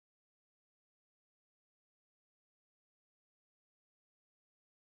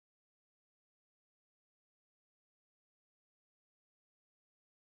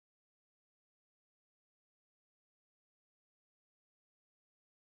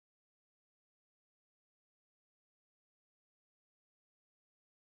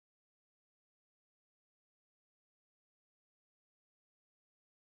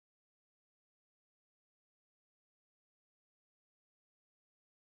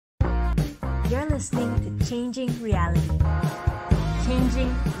You're listening to Changing Reality.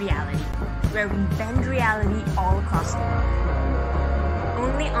 Changing Reality, where we bend reality all across the world.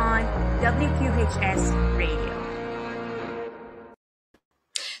 Only on WQHS Radio.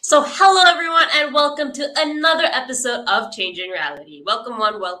 So hello everyone and welcome to another episode of Changing Reality. Welcome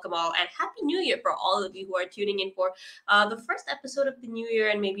one, welcome all, and Happy New Year for all of you who are tuning in for the first episode of the new year,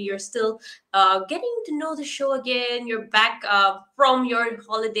 and maybe you're still getting to know the show again. You're back from your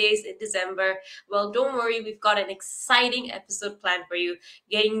holidays in December. Well, don't worry, we've got an exciting episode planned for you,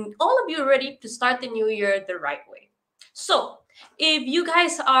 getting all of you ready to start the new year the right way. So, if you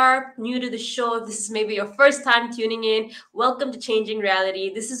guys are new to the show, if this is maybe your first time tuning in, welcome to Changing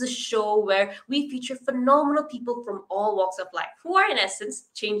Reality. This is a show where we feature phenomenal people from all walks of life who are, in essence,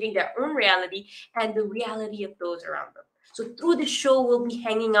 changing their own reality and the reality of those around them. So through the show, we'll be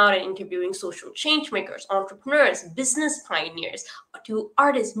hanging out and interviewing social change makers, entrepreneurs, business pioneers, to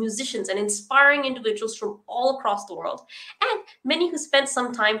artists, musicians, and inspiring individuals from all across the world, and many who spent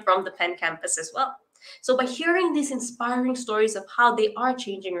some time from the Penn campus as well. So by hearing these inspiring stories of how they are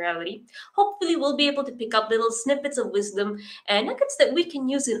changing reality, hopefully we'll be able to pick up little snippets of wisdom and nuggets that we can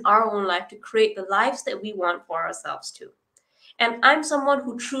use in our own life to create the lives that we want for ourselves too. And I'm someone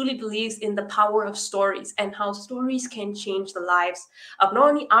who truly believes in the power of stories and how stories can change the lives of not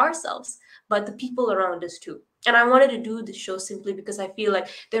only ourselves, but the people around us too. And I wanted to do this show simply because I feel like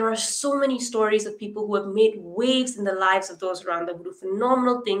there are so many stories of people who have made waves in the lives of those around them, who do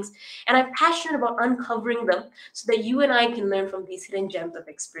phenomenal things. And I'm passionate about uncovering them so that you and I can learn from these hidden gems of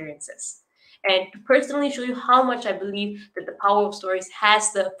experiences. And to personally show you how much I believe that the power of stories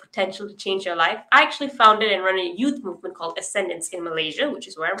has the potential to change your life, I actually founded and run a youth movement called Ascendance in Malaysia, which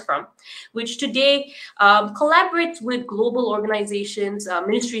is where I'm from, which today collaborates with global organizations,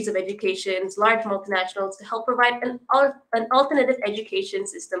 ministries of education, large multinationals to help provide an alternative education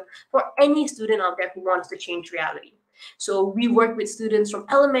system for any student out there who wants to change reality. So we work with students from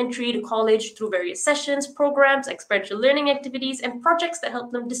elementary to college through various sessions, programs, experiential learning activities, and projects that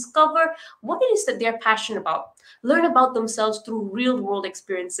help them discover what it is that they're passionate about, learn about themselves through real-world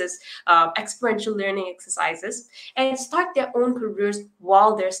experiences, experiential learning exercises, and start their own careers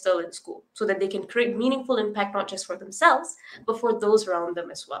while they're still in school so that they can create meaningful impact not just for themselves, but for those around them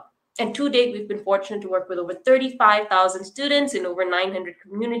as well. And to date, we've been fortunate to work with over 35,000 students in over 900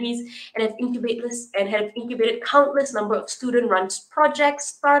 communities and have incubated countless number of student-run projects,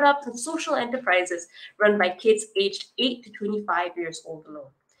 startups, and social enterprises run by kids aged 8 to 25 years old alone.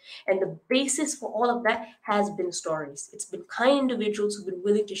 And the basis for all of that has been stories. It's been kind individuals who've been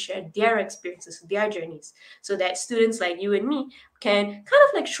willing to share their experiences, their journeys, so that students like you and me can kind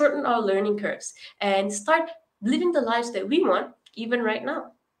of like shorten our learning curves and start living the lives that we want even right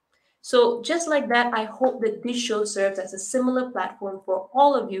now. So just like that, I hope that this show serves as a similar platform for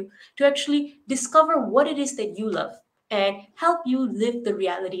all of you to actually discover what it is that you love and help you live the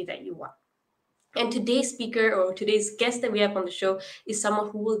reality that you want. And today's speaker or today's guest that we have on the show is someone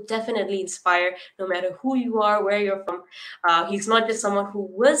who will definitely inspire no matter who you are, where you're from. He's not just someone who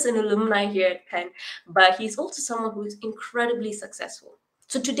was an alumni here at Penn, but he's also someone who is incredibly successful.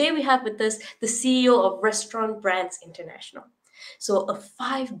 So today we have with us the CEO of Restaurant Brands International. So a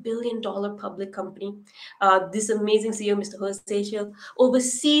 $5 billion public company. This amazing CEO, Mr. Jose Cil,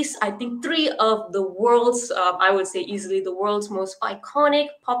 oversees, I think, three of the world's, I would say easily the world's most iconic,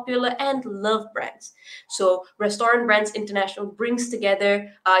 popular, and loved brands. So Restaurant Brands International brings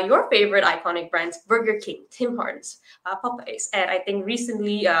together your favorite iconic brands, Burger King, Tim Hortons, Popeyes, and I think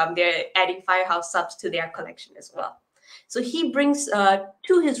recently they're adding Firehouse Subs to their collection as well. So he brings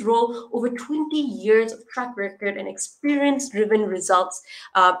to his role over 20 years of track record and experience-driven results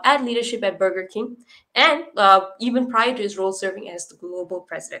at leadership at Burger King, and even prior to his role serving as the global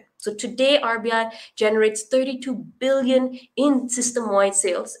president. So today, RBI generates $32 billion in system-wide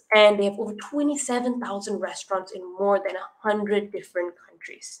sales, and they have over 27,000 restaurants in more than 100 different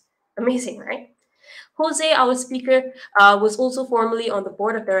countries. Amazing, right? Jose, our speaker, was also formerly on the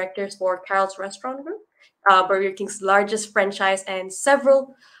board of directors for Carol's Restaurant Group, Burger King's largest franchise, and serves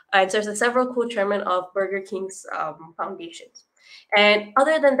as several co-chairmen of Burger King's foundations. And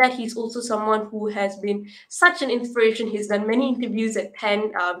other than that, he's also someone who has been such an inspiration. He's done many interviews at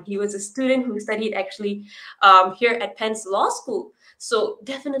Penn. He was a student who studied actually here at Penn's law school. So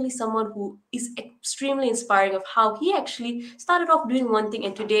definitely someone who is extremely inspiring of how he actually started off doing one thing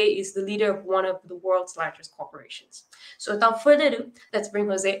and today is the leader of one of the world's largest corporations. So without further ado, let's bring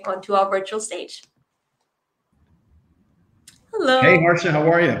Jose onto our virtual stage. Hello. Hey, Harsha, how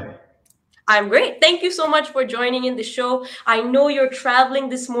are you? I'm great. Thank you so much for joining in the show. I know you're traveling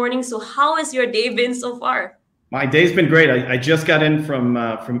this morning, so how has your day been so far? My day's been great. I just got in from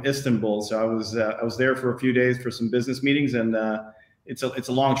Istanbul, so I was there for a few days for some business meetings, and it's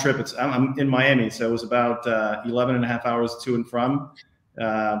a long trip. I'm in Miami, so it was about 11 and a half hours to and from.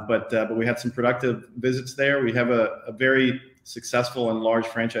 But we had some productive visits there. We have a very successful and large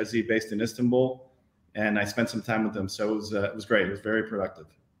franchisee based in Istanbul, and I spent some time with them. So it was great. It was very productive.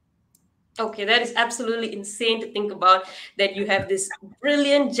 Okay, that is absolutely insane to think about, that you have this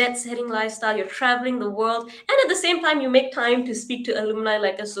brilliant jet-setting lifestyle, you're traveling the world, and at the same time, you make time to speak to alumni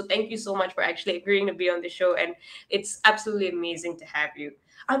like us. So thank you so much for actually agreeing to be on the show, and it's absolutely amazing to have you.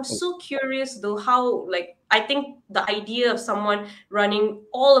 I'm so curious though, how, like, I think the idea of someone running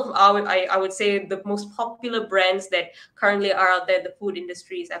all of our, I would say, the most popular brands that currently are out there in the food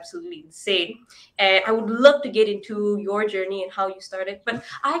industry is absolutely insane. And I would love to get into your journey and how you started. But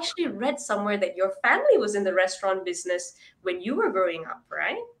I actually read somewhere that your family was in the restaurant business when you were growing up,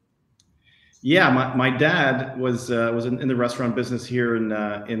 right? Yeah, my dad was in the restaurant business here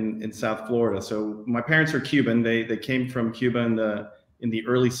in South Florida. So my parents are Cuban. They came from Cuba in the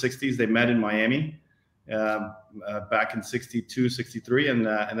early 60s. They met in Miami back in 62, 63. And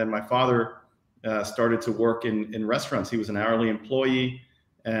then my father started to work in restaurants. He was an hourly employee.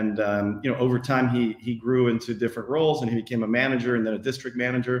 And, over time, he grew into different roles, and he became a manager and then a district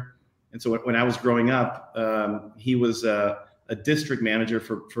manager. And so when I was growing up, he was a district manager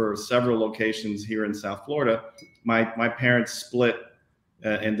for several locations here in South Florida. My parents split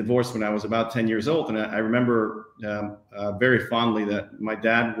and divorced when I was about 10 years old. And I remember very fondly that my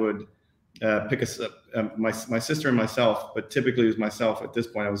dad would pick us up, my sister and myself, but typically it was myself at this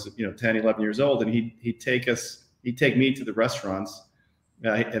point. I was 10, 11 years old, and he'd take me to the restaurants.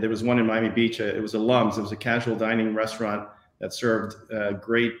 There was one in Miami Beach. It was a Lum's. It was a casual dining restaurant that served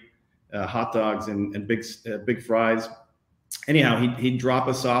great hot dogs and big fries. Anyhow, he'd drop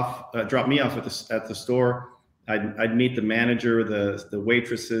me off at the store. I'd meet the manager, the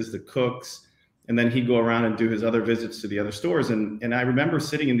waitresses, the cooks, and then he'd go around and do his other visits to the other stores. And I remember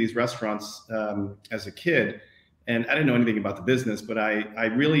sitting in these restaurants as a kid, and I didn't know anything about the business, but I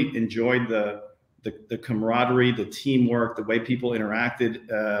really enjoyed the camaraderie, the teamwork, the way people interacted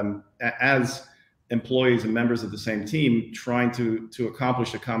as employees and members of the same team, trying to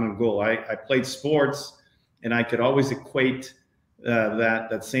accomplish a common goal. I played sports, and I could always equate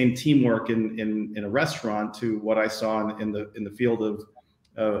that same teamwork in a restaurant to what I saw in the field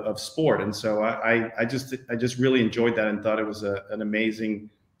of sport. And so I just really enjoyed that and thought it was an amazing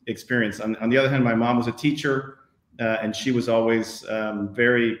experience. On the other hand, my mom was a teacher, and she was always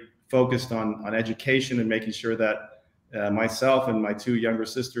very focused on education and making sure that myself and my two younger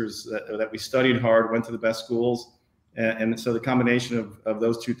sisters that we studied hard, went to the best schools. And so the combination of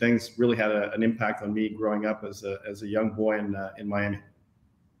those two things really had an impact on me growing up as a young boy in Miami.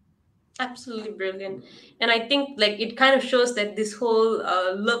 Absolutely brilliant. And I think like it kind of shows that this whole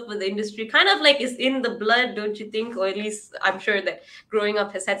love for the industry kind of like is in the blood, don't you think? Or at least I'm sure that growing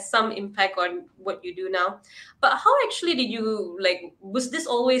up has had some impact on what you do now. But how actually did you, like, was this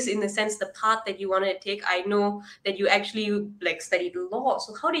always in a sense the path that you wanted to take? I know that you actually like studied law.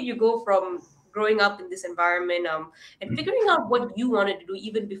 So how did you go from growing up in this environment and figuring out what you wanted to do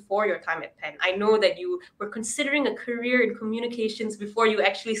even before your time at Penn? I know that you were considering a career in communications before you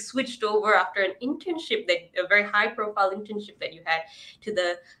actually switched over after an internship, a very high profile internship that you had, to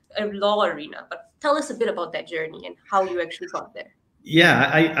the law arena. But tell us a bit about that journey and how you actually got there. Yeah,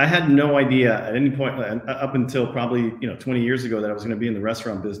 I had no idea at any point up until probably 20 years ago that I was going to be in the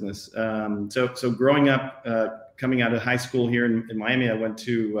restaurant business. So growing up, coming out of high school here in Miami, I went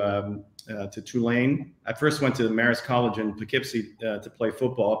to Tulane. I first went to Marist College in Poughkeepsie to play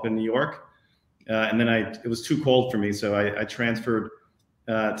football up in New York, and then it was too cold for me, so I transferred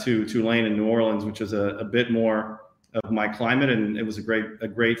to Tulane in New Orleans, which is a bit more of my climate, and it was a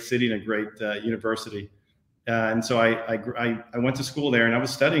great city and a great university. And so I went to school there, and I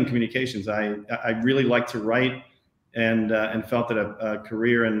was studying communications. I really liked to write, and felt that a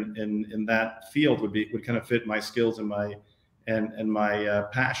career in that field would kind of fit my skills and my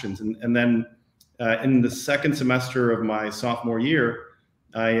passions. And then in the second semester of my sophomore year,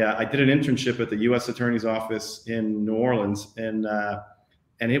 I did an internship at the U.S. Attorney's Office in New Orleans, and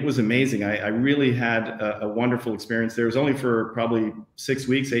it was amazing. I really had a wonderful experience there. It was only for probably 6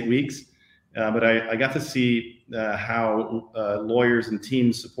 weeks, 8 weeks. But I got to see how lawyers and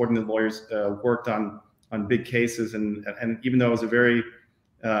teams supporting the lawyers worked on big cases, and even though I was a very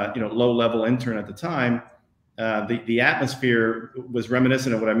low-level intern at the time, the atmosphere was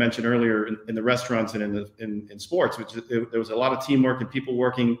reminiscent of what I mentioned earlier in the restaurants and in sports, which there was a lot of teamwork and people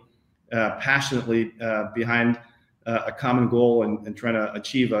working passionately behind a common goal and trying to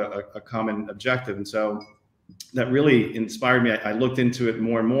achieve a common objective. And so really inspired me. I looked into it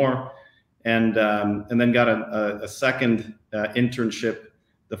more and more, and then got a second internship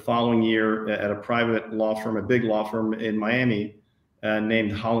the following year at a private law firm, a big law firm in Miami,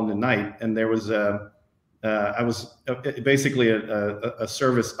 named Holland and Knight. And there was I was basically a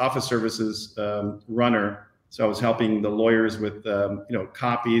office services runner. So I was helping the lawyers with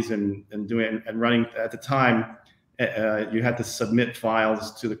copies and doing and running. At the time, you had to submit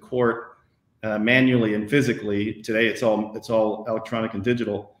files to the court manually and physically. Today, it's all electronic and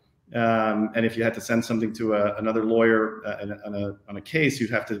digital. And if you had to send something to another lawyer on a case,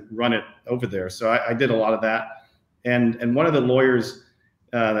 you'd have to run it over there. So I did a lot of that. And one of the lawyers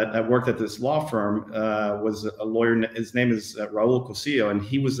that worked at this law firm was a lawyer. His name is Jose Cil, and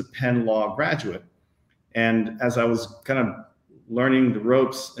he was a Penn Law graduate. And as I was kind of learning the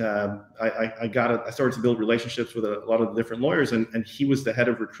ropes, I started to build relationships with a lot of the different lawyers, and he was the head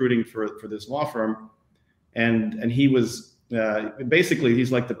of recruiting for this law firm. And he was basically,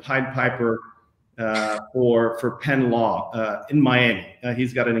 he's like the Pied Piper for Penn Law in Miami.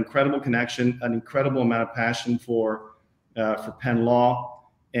 He's got an incredible connection, an incredible amount of passion for Penn Law,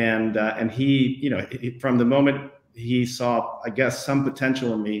 and he, from the moment he saw, I guess, some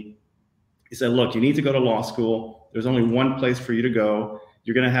potential in me, he said, "Look, you need to go to law school. There's only one place for you to go.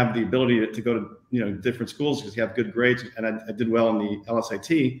 You're going to have the ability to go to different schools because you have good grades." And I did well in the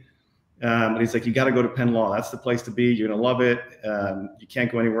LSAT. But he's like, "You got to go to Penn Law. That's the place to be. You're going to love it. You can't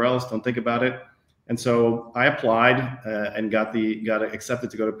go anywhere else. Don't think about it." And so I applied and got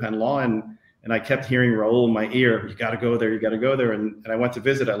accepted to go to Penn Law. And I kept hearing Raul in my ear, "You got to go there. You got to go there." And I went to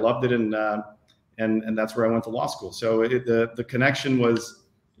visit. I loved it. And that's where I went to law school. So the connection was,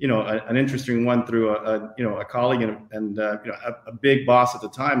 an interesting one through a colleague and a big boss at the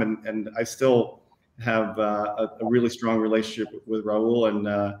time. And I still have a really strong relationship with Raul,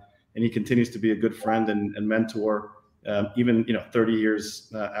 and he continues to be a good friend and mentor, even 30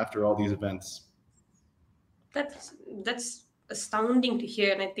 years after all these events. That's astounding to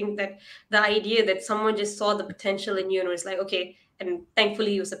hear, and I think that the idea that someone just saw the potential in you and was like, okay, and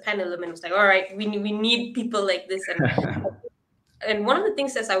thankfully he was a Penn alum and was like, all right, we need people like this. And one of the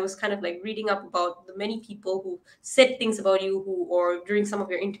things, as I was kind of like reading up about the many people who said things about you, or during some of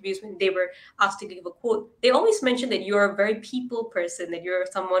your interviews when they were asked to give a quote, they always mention that you're a very people person, that you're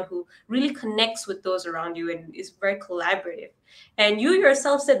someone who really connects with those around you and is very collaborative. And you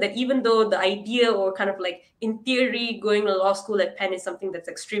yourself said that even though the idea, or kind of like in theory, going to law school at Penn is something that's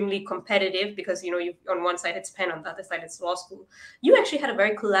extremely competitive because, you on one side it's Penn, on the other side it's law school, you actually had a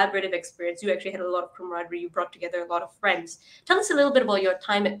very collaborative experience. You actually had a lot of camaraderie. You brought together a lot of friends. Tell us a little bit about your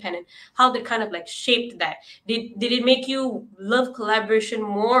time at Penn and how that kind of like shaped that. Did it make you love collaboration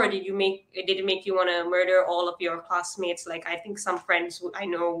more, or did it make you want to murder all of your classmates? Like I think some friends I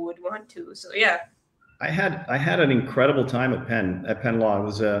know would want to. So yeah. I had an incredible time at Penn Law.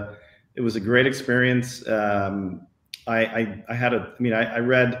 It was a great experience. I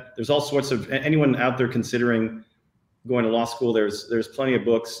read, there's all sorts of, anyone out there considering going to law school, there's plenty of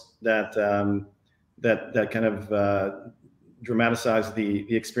books that kind of dramatize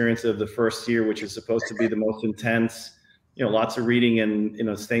the experience of the first year, which is supposed to be the most intense. Lots of reading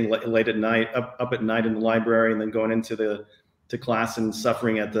and staying late at night, up at night in the library, and then going into class and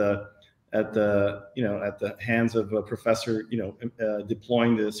suffering at the hands of a professor,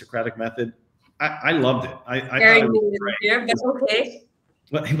 deploying the Socratic method. I loved it. I thought it was great. Here, but okay.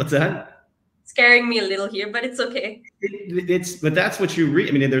 What's that? Scaring me a little here, but it's okay. But that's what you read.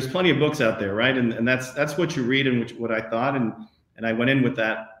 I mean, there's plenty of books out there, right? And that's what you read, and what I thought, and I went in with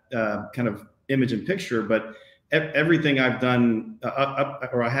that kind of image and picture. But everything I've done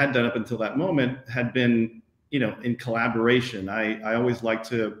or I had done up until that moment had been, in collaboration. I always like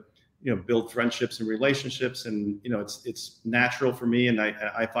to build friendships and relationships, and it's natural for me, and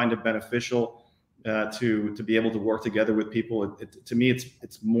I find it beneficial to be able to work together with people. To me,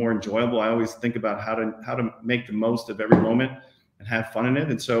 it's more enjoyable. I always think about how to make the most of every moment and have fun in it.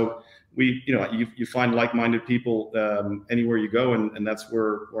 And so you find like-minded people anywhere you go, and that's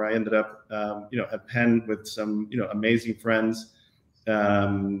where I ended up at Penn with some amazing friends,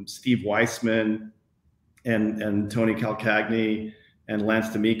 Steve Weissman and Tony Calcagni and Lance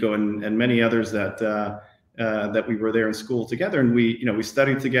D'Amico and many others that we were there in school together, and we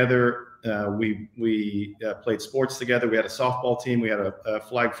studied together. We played sports together. We had a softball team. We had a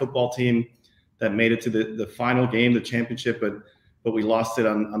flag football team that made it to the final game, the championship, but we lost it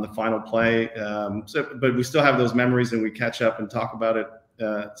on the final play. But we still have those memories, and we catch up and talk about it,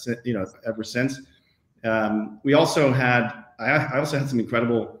 ever since. I also had some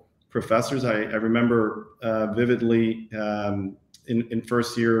incredible professors. I remember vividly in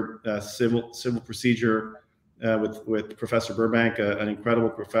first year civil procedure. with Professor Burbank, an incredible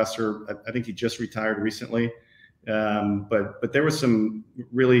professor. I think he just retired recently. But there were some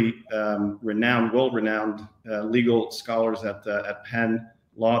really well-renowned legal scholars at Penn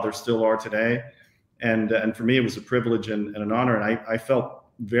Law. There still are today, and for me it was a privilege and an honor, and I felt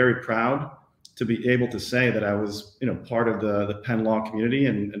very proud to be able to say that I was part of the Penn Law community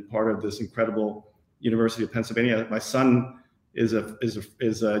and part of this incredible University of Pennsylvania. My son is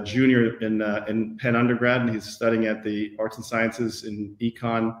a junior in Penn undergrad, and he's studying at the Arts and Sciences in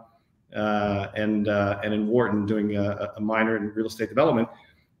Econ. And in Wharton, doing a minor in real estate development.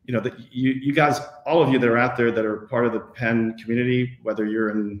 You guys, all of you that are out there that are part of the Penn community, whether you're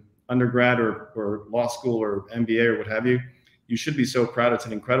in undergrad or law school or MBA or what have you, you should be so proud. It's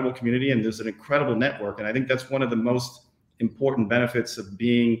an incredible community, and there's an incredible network. And I think that's one of the most important benefits of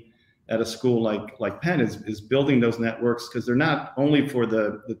being at a school like Penn is building those networks, because they're not only for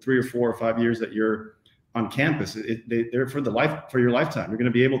the 3 or 4 or 5 years that you're on campus. They're for your lifetime. You're going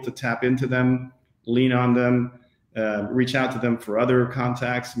to be able to tap into them, lean on them, reach out to them for other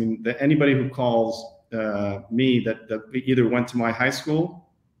contacts. I mean, anybody who calls me that either went to my high school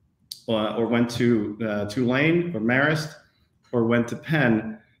or went to Tulane or Marist or went to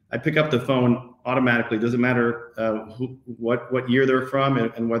Penn, I pick up the phone automatically. It doesn't matter what year they're from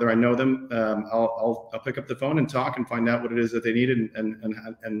and whether I know them. I'll pick up the phone and talk and find out what it is that they need,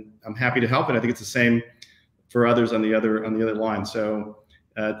 and I'm happy to help. And I think it's the same for others on the other line. So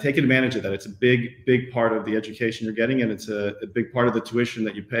take advantage of that. It's a big part of the education you're getting, and it's a big part of the tuition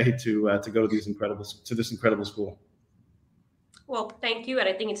that you pay to go to this incredible school. Well, thank you. And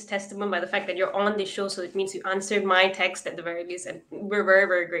I think it's testament by the fact that you're on this show. So it means you answered my text at the very least. And we're very,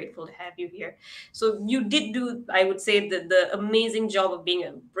 very grateful to have you here. So you did do, I would say, the amazing job of being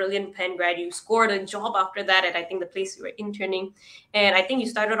a brilliant Penn grad. You scored a job after that at, I think, the place you were interning. And I think you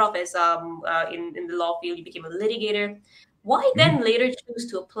started off as in the law field. You became a litigator. Why then later choose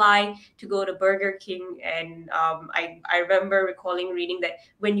to apply to go to Burger King? And I remember recalling reading that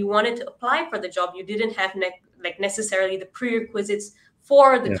when you wanted to apply for the job, you didn't have necessarily the prerequisites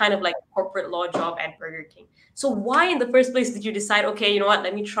for the kind of like corporate law job at Burger King. So why in the first place did you decide, okay, you know what,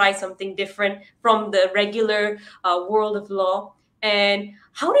 let me try something different from the regular world of law? And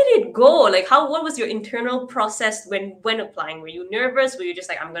how did it go? What was your internal process when applying? Were you nervous? Were you just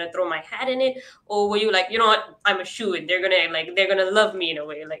like, I'm gonna throw my hat in it? Or were you like, you know what, I'm a shoo-in. They're gonna love me in a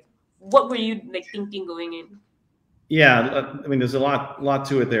way. Like, what were you thinking going in? Yeah, I mean, there's a lot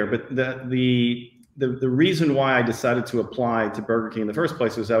to it there, but the reason why I decided to apply to Burger King in the first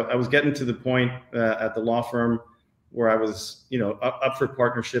place was I was getting to the point at the law firm where I was, up for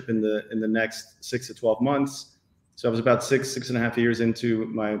partnership in the next 6 to 12 months. So I was about 6.5 years into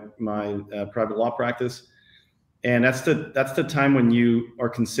my private law practice, and that's the time when you are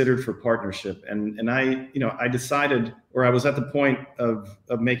considered for partnership. And I decided, or I was at the point of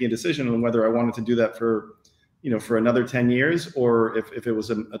making a decision on whether I wanted to do that for another 10 years, or if it was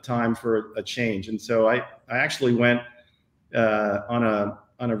a time for a change. And so I actually went on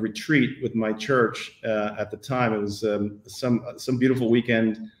a retreat with my church at the time. It was some beautiful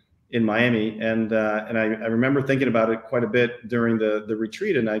weekend in Miami, and I remember thinking about it quite a bit during the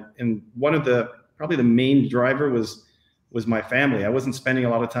retreat. And one of probably the main driver was my family. I wasn't spending a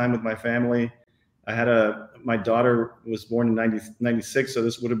lot of time with my family. I had my daughter was born in 96, so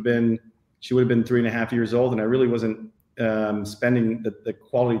she would have been 3.5 years old, and I really wasn't spending the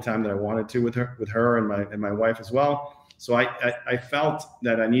quality time that I wanted to with her and my wife as well. So I felt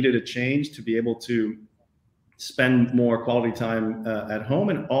that I needed a change to be able to spend more quality time at home,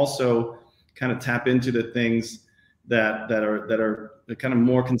 and also kind of tap into the things that are kind of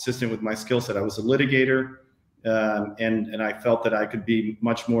more consistent with my skill set. I was a litigator, and I felt that I could be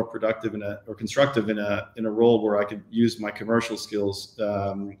much more productive or constructive in a role where I could use my commercial skills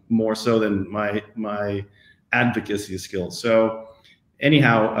more so than my advocacy skills. So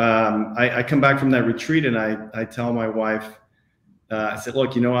anyhow, I come back from that retreat, and I tell my wife, I said,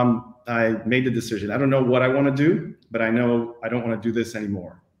 look, I made the decision. I don't know what I want to do, but I know I don't want to do this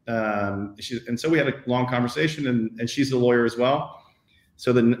anymore. And so we had a long conversation, and she's a lawyer as well.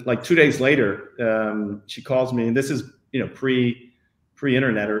 So then, 2 days later, she calls me, and this is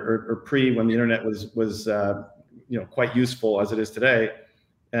pre-internet or pre when the internet was quite useful as it is today.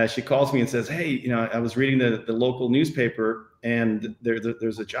 She calls me and says, hey, I was reading the local newspaper, and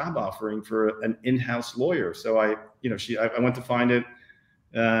there's a job offering for an in-house lawyer. So I went to find it,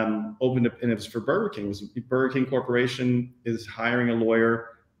 opened up, and it was for Burger King. Burger King Corporation is hiring a lawyer,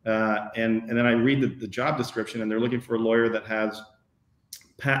 and then I read the job description, and they're looking for a lawyer that has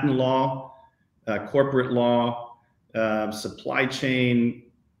patent law, corporate law, supply chain,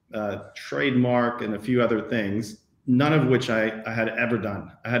 trademark, and a few other things, none of which I had ever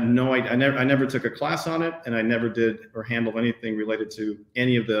done. I had no idea. I never took a class on it, and I never did or handled anything related to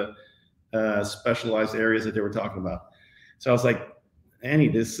any of the specialized areas that they were talking about. So I was like, Annie,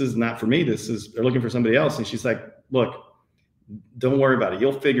 this is not for me. They're looking for somebody else. And she's like, look, don't worry about it.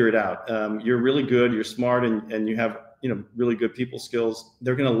 You'll figure it out. You're really good. You're smart, and you have really good people skills.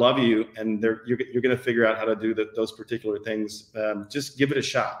 They're going to love you, and you're going to figure out how to do those particular things. Just give it a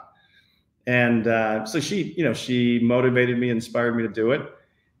shot. And so she motivated me, inspired me to do it.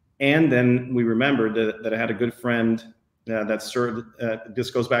 And then we remembered that I had a good friend that served. This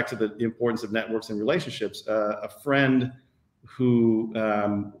goes back to the importance of networks and relationships. A friend who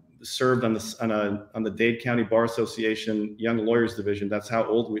served on the Dade County Bar Association Young Lawyers Division. That's how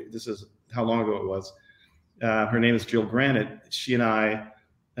old this is how long ago it was. Her name is Jill Granite. She and I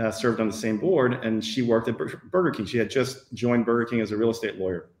served on the same board, and she worked at Burger King. She had just joined Burger King as a real estate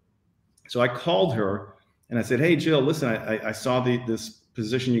lawyer. So I called her and I said, hey, Jill, listen, I saw this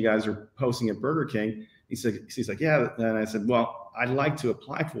position you guys are posting at Burger King. She's like, yeah. And I said, well, I'd like to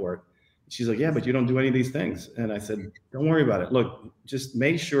apply for it. She's like, yeah, but you don't do any of these things. And I said, don't worry about it. Look, just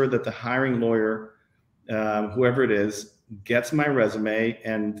make sure that the hiring lawyer, whoever it is, gets my resume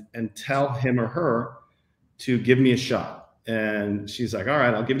and tell him or her to give me a shot. And she's like, all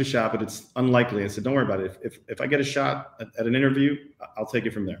right, I'll give it a shot, but it's unlikely. I said, don't worry about it. If I get a shot at an interview, I'll take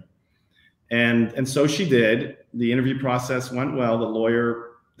it from there. And so she did. The interview process went well. The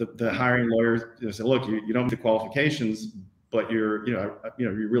lawyer, the hiring lawyer, said, look, you don't need the qualifications, but you're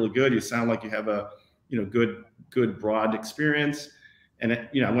really good. You sound like you have a good broad experience. And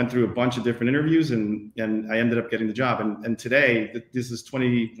I went through a bunch of different interviews, and I ended up getting the job. And today, this is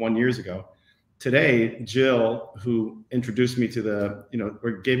 21 years ago. Today, Jill, who introduced me to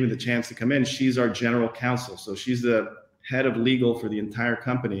or gave me the chance to come in, she's our general counsel. So she's the head of legal for the entire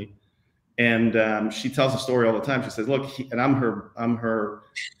company. And she tells a story all the time. She says, look, and I'm her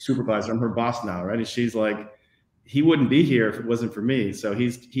supervisor. I'm her boss now, right? And she's like, he wouldn't be here if it wasn't for me. So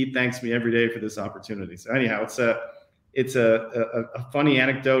he thanks me every day for this opportunity. So anyhow, it's a funny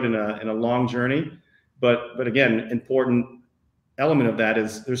anecdote in a long journey, but again, important element of that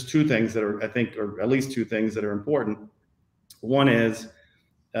is there's two things that are, I think, or at least two things that are important. One is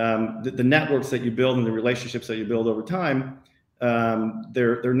the networks that you build and the relationships that you build over time.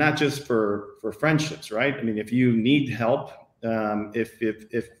 They're not just for friendships, right? I mean, if you need help,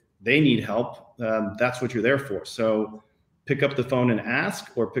 if they need help, that's what you're there for. So pick up the phone and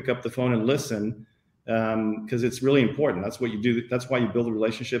ask, or pick up the phone and listen, because it's really important. That's what you do. That's why you build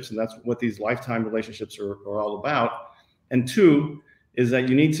relationships, and that's what these lifetime relationships are all about. And two is that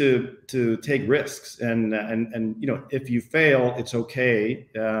you need to take risks, and if you fail, it's okay.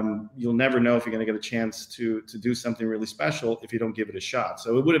 You'll never know if you're going to get a chance to do something really special if you don't give it a shot.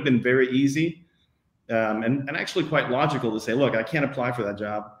 So it would have been very easy, and actually quite logical to say, look, I can't apply for that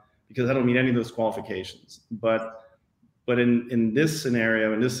job because I don't meet any of those qualifications. But in this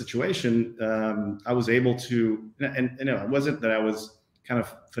scenario, in this situation, I was able to, and it wasn't that I was kind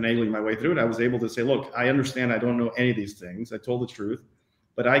of finagling my way through it. I was able to say, look, I understand I don't know any of these things. I told the truth,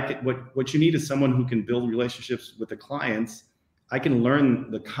 but what you need is someone who can build relationships with the clients. I can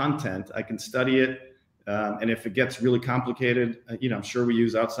learn the content, I can study it. And if it gets really complicated, I'm sure we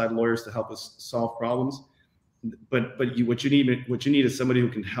use outside lawyers to help us solve problems. But what you need is somebody who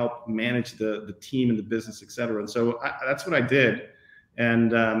can help manage the team and the business, et cetera. And so that's what I did.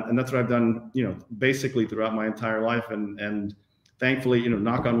 And that's what I've done, basically throughout my entire life. And thankfully,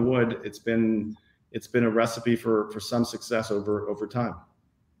 knock on wood, it's been a recipe for some success over time.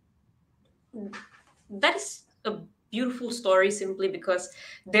 That is a beautiful story, simply because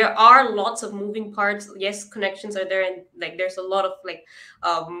there are lots of moving parts. Yes, connections are there, and there's a lot of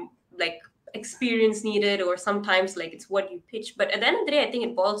experience needed, or sometimes it's what you pitch. But at the end of the day, I think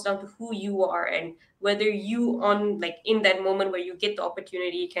it boils down to who you are, and whether you in that moment where you get the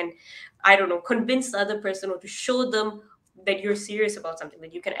opportunity can, convince the other person, or to show them that you're serious about something,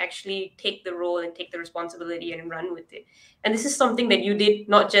 that you can actually take the role and take the responsibility and run with it. And this is something that you did,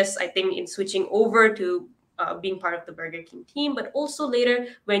 not just, I think, in switching over to being part of the Burger King team, but also later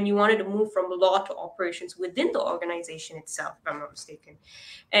when you wanted to move from law to operations within the organization itself, if I'm not mistaken.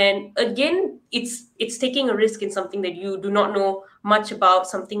 And again, it's taking a risk in something that you do not know much about,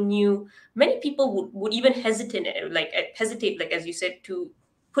 something new. Many people would even hesitate, as you said, to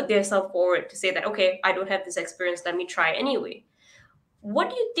put themselves forward to say that, okay, I don't have this experience, let me try anyway. What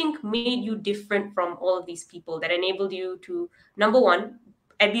do you think made you different from all of these people that enabled you to, number one,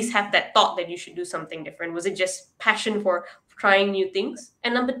 at least have that thought that you should do something different? Was it just passion for trying new things?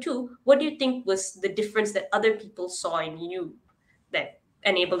 And number two, what do you think was the difference that other people saw in you that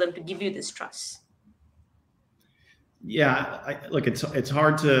enable them to give you this trust? Yeah, look, it's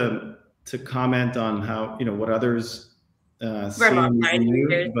hard to comment on how, what others see We're not in mind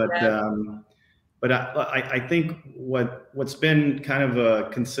readers. you, but I think what's been kind of a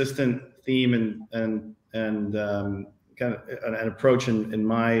consistent theme and kind of an approach in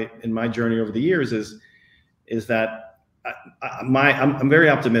my journey over the years is that I'm very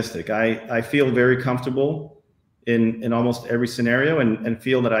optimistic. I feel very comfortable in almost every scenario and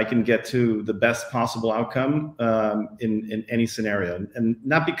feel that I can get to the best possible outcome in any scenario. And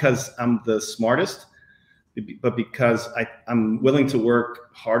not because I'm the smartest, but because I'm willing to work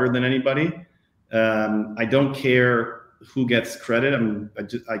harder than anybody. I don't care who gets credit.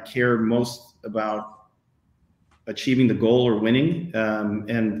 I care most about achieving the goal or winning,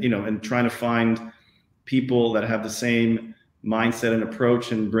 and trying to find people that have the same mindset and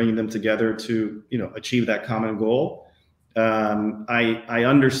approach and bringing them together to achieve that common goal. I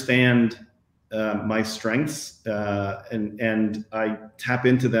understand my strengths and I tap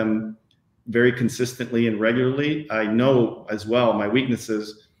into them very consistently and regularly. I know as well my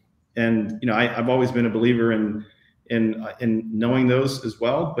weaknesses, and I've always been a believer in knowing those as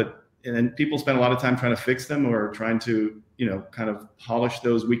well. And people spend a lot of time trying to fix them or trying to kind of polish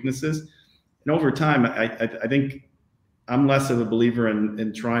those weaknesses. And over time, I think I'm less of a believer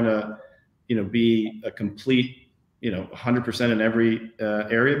in trying to, be a complete, 100% in every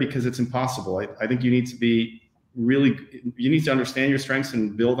area, because it's impossible. I think you need to understand your strengths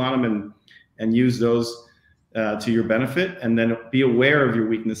and build on them and use those to your benefit, and then be aware of your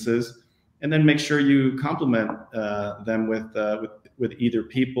weaknesses, and then make sure you complement them with either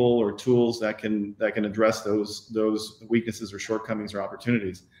people or tools that can address those weaknesses or shortcomings or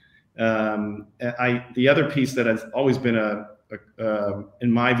opportunities. The other piece that has always been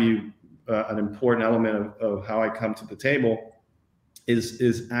in my view, an important element of how I come to the table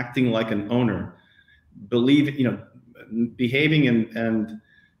is acting like an owner, behaving and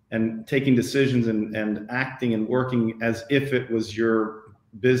taking decisions and acting and working as if it was your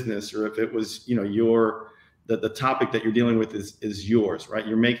business, or if it was, the topic that you're dealing with is yours, right?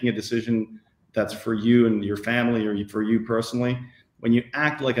 You're making a decision that's for you and your family, or for you personally. When you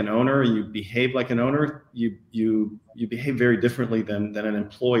act like an owner and you behave like an owner, you behave very differently than an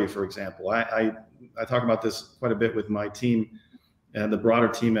employee, for example. I talk about this quite a bit with my team and the broader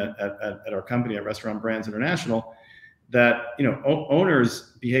team at our company at Restaurant Brands International, that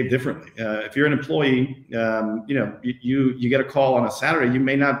owners behave differently. If you're an employee, you get a call on a Saturday, you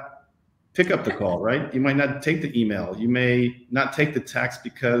may not pick up the call, right? You might not take the email. You may not take the text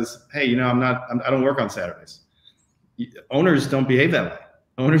because, hey, I don't work on Saturdays. Owners don't behave that way.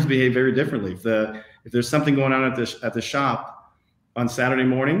 Owners behave very differently. If there's something going on at the shop on Saturday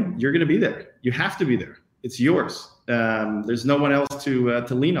morning, you're going to be there. You have to be there. It's yours. There's no one else to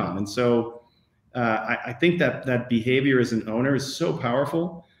lean on. And so I think that behavior as an owner is so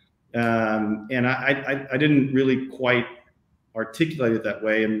powerful. And I didn't really quite articulate it that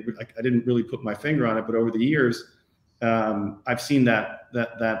way, and I didn't really put my finger on it. But over the years, I've seen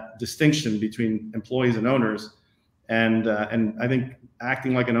that distinction between employees and owners. And I think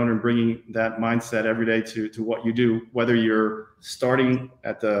acting like an owner and bringing that mindset every day to what you do, whether you're starting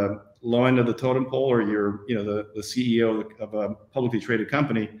at the low end of the totem pole or you're the CEO of a publicly traded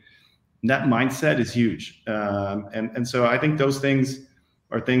company, that mindset is huge. And so I think those things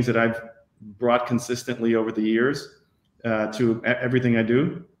are things that I've brought consistently over the years to everything I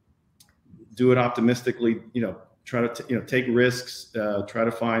do. Do it optimistically, try to take risks, try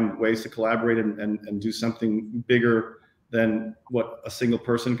to find ways to collaborate and do something bigger than what a single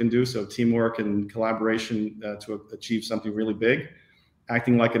person can do. So teamwork and collaboration to achieve something really big.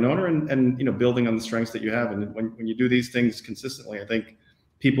 Acting like an owner and building on the strengths that you have. And when you do these things consistently, I think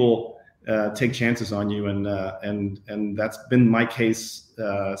people take chances on you, and that's been my case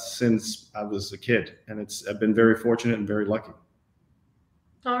since I was a kid, and I've been very fortunate and very lucky.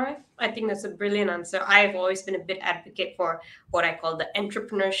 All right. I think that's a brilliant answer. I've always been a bit advocate for what I call the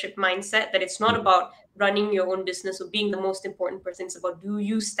entrepreneurship mindset, that it's not about running your own business or being the most important person. It's about, do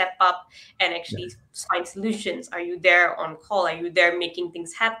you step up and actually find solutions? Are you there on call? Are you there making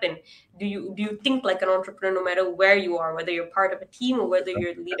things happen? Do you think like an entrepreneur no matter where you are, whether you're part of a team or whether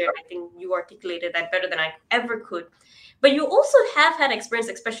you're the leader? I think you articulated that better than I ever could. But you also have had experience,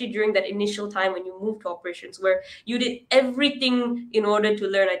 especially during that initial time when you moved to operations, where you did everything in order to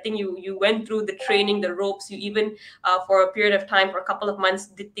learn. I think you went through the training, the ropes. You even, for a period of time, for a couple of months,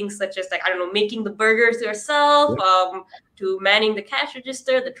 did things such as, like, I don't know, making the burgers yourself, to manning the cash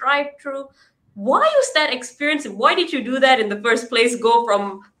register, the drive-through. Why was that experience? And why did you do that in the first place? Go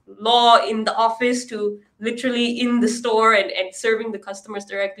from law in the office to literally in the store and serving the customers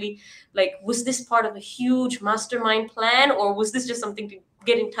directly. Like, was this part of a huge mastermind plan, or was this just something to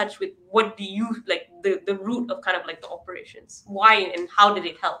get in touch with what do you like the root of kind of like the operations? Why and how did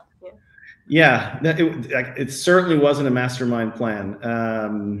it help? Yeah, it certainly wasn't a mastermind plan.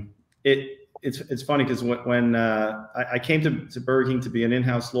 It's funny because when I came to Burger King to be an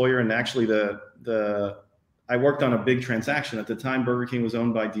in-house lawyer, and actually I worked on a big transaction at the time. Burger King was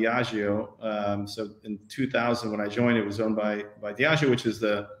owned by Diageo. So in 2000, when I joined, it was owned by Diageo, which is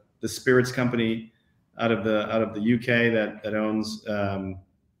the spirits company out of the UK that owns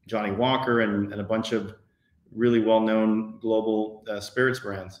Johnny Walker and a bunch of really well-known global spirits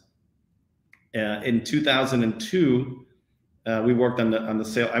brands. In 2002, we worked on the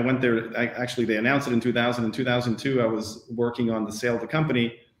sale. I went there. Actually, they announced it in 2000. In 2002, I was working on the sale of the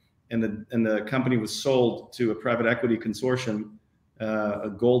company, and the company was sold to a private equity consortium,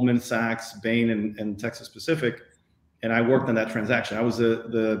 Goldman Sachs, Bain, and Texas Pacific. And I worked on that transaction. I was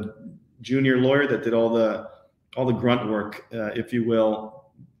the junior lawyer that did all the grunt work, if you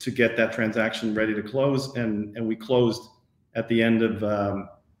will, to get that transaction ready to close. And we closed at the end of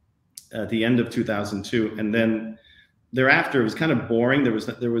 2002, and then thereafter it was kind of boring. There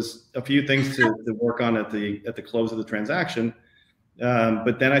was a few things to work on at the close of the transaction,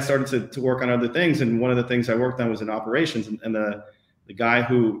 but then I started to work on other things, and one of the things I worked on was in operations, and the guy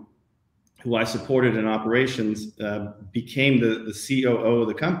who I supported in operations became the COO of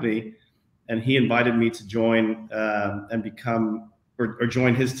the company, and he invited me to join and become or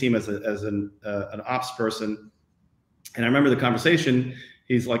join his team as an ops person. And I remember the conversation.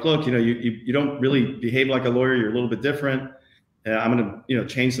 He's like, look, you don't really behave like a lawyer. You're a little bit different. I'm going to,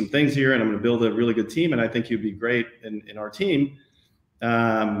 change some things here, and I'm going to build a really good team. And I think you'd be great in our team.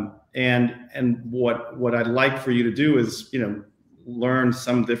 And what I'd like for you to do is, learn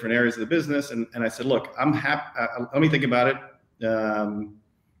some different areas of the business. And I said, look, I'm happy. Let me think about it.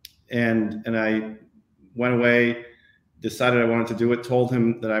 And I went away, decided I wanted to do it, told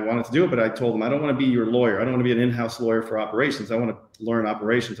him that I wanted to do it, but I told him, I don't want to be your lawyer. I don't want to be an in-house lawyer for operations. I want to learn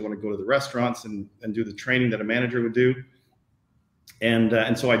operations. I want to go to the restaurants and do the training that a manager would do.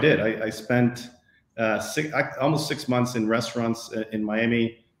 And so I did. I spent almost 6 months in restaurants in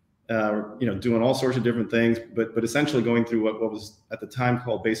Miami, doing all sorts of different things, but essentially going through what was at the time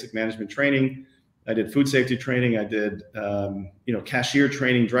called basic management training. I did food safety training. I did, cashier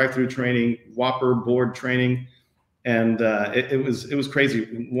training, drive-through training, Whopper board training. And it was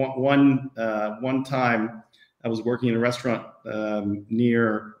crazy. One time I was working in a restaurant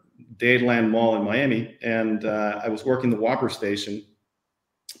near Dadeland Mall in Miami, and I was working the Whopper station,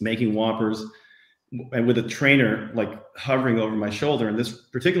 making Whoppers, and with a trainer like hovering over my shoulder. In this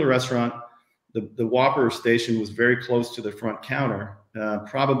particular restaurant, the Whopper station was very close to the front counter,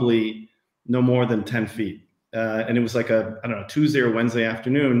 probably no more than 10 feet. And it was like Tuesday or Wednesday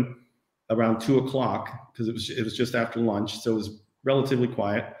afternoon around 2:00, because it was just after lunch. So it was relatively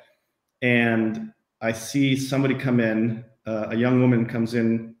quiet. And I see somebody come in, a young woman comes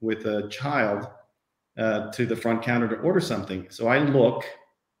in with a child to the front counter to order something. So I look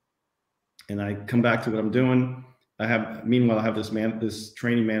and I come back to what I'm doing. Meanwhile, I have this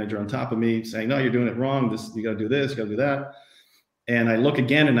training manager on top of me saying, no, you're doing it wrong. You got to do this, you got to do that. And I look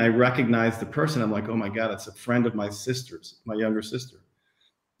again and I recognize the person. I'm like, oh my God, it's a friend of my sister's, my younger sister.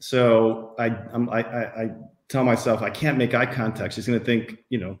 So I tell myself I can't make eye contact. She's going to think,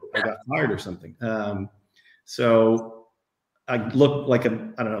 I got fired or something. So I look like I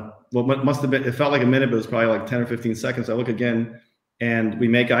don't know what must have been. It felt like a minute, but it was probably like 10 or 15 seconds. I look again, and we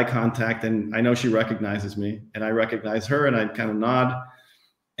make eye contact, and I know she recognizes me, and I recognize her, and I kind of nod,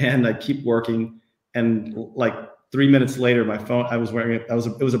 and I keep working. And like 3 minutes later, my phone. I was wearing it.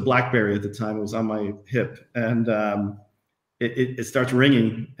 It was a BlackBerry at the time. It was on my hip, and it starts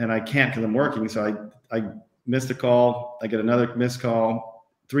ringing, and I can't because I'm working. So I missed a call. I get another missed call,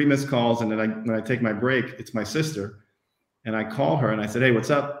 3 missed calls, and then when I take my break, it's my sister, and I call her and I said, hey, what's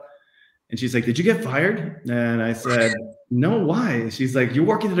up? And she's like, did you get fired? And I said, no, why? She's like, you're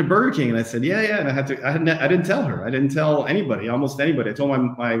working at a Burger King. And I said, yeah. And I didn't tell her. I didn't tell anybody, almost anybody. I told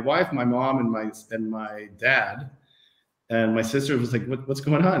my wife, my mom, and my dad. And my sister was like, what's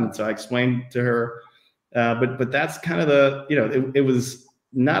going on? And so I explained to her. But that's kind of it was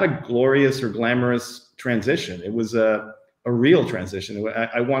not a glorious or glamorous transition. It was a real transition.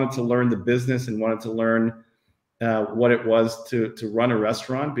 I wanted to learn the business and wanted to learn what it was to run a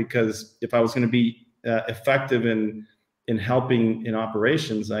restaurant, because if I was going to be effective in helping in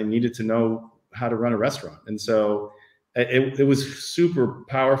operations, I needed to know how to run a restaurant. And so it was super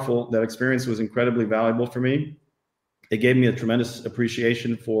powerful. That experience was incredibly valuable for me. It gave me a tremendous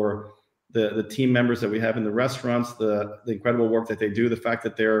appreciation for the team members that we have in the restaurants, the incredible work that they do, the fact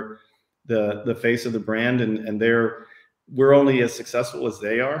that they're the face of the brand, and we're only as successful as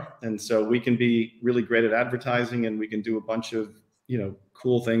they are. And so we can be really great at advertising, and we can do a bunch of,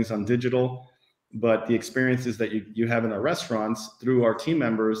 cool things on digital. But the experiences that you have in our restaurants through our team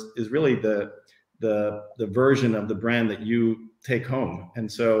members is really the version of the brand that you take home.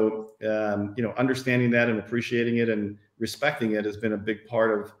 And so, understanding that and appreciating it and respecting it has been a big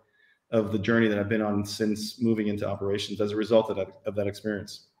part of the journey that I've been on since moving into operations as a result of that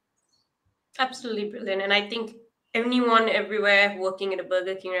experience. Absolutely brilliant. And I think anyone everywhere working at a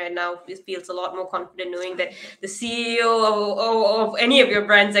Burger King right now feels a lot more confident knowing that the CEO of any of your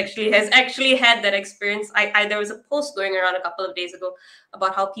brands has had that experience. There was a post going around a couple of days ago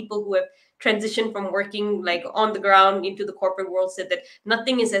about how people who have transitioned from working like on the ground into the corporate world said that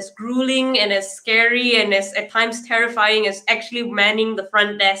nothing is as grueling and as scary and as at times terrifying as actually manning the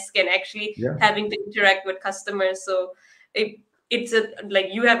front desk and actually having to interact with customers. So it's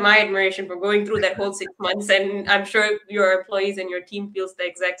you have my admiration for going through that whole 6 months, and I'm sure your employees and your team feels the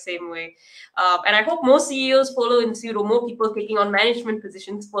exact same way. And I hope more CEOs follow in suit, or more people taking on management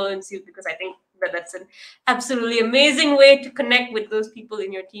positions follow in suit, because I think that's an absolutely amazing way to connect with those people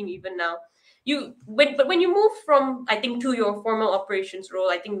in your team even now. But when you move from, I think, to your formal operations role,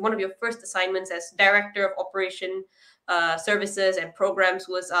 I think one of your first assignments as director of operation services and programs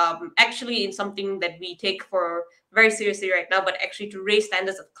was actually in something that we take for very seriously right now, but actually to raise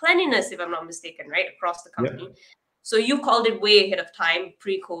standards of cleanliness, if I'm not mistaken, right, across the company. Yeah. So you called it way ahead of time,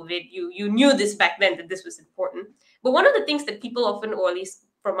 pre-COVID. You knew this back then, that this was important. But one of the things that people often, or at least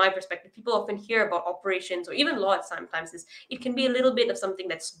from my perspective, people often hear about operations or even law sometimes is it can be a little bit of something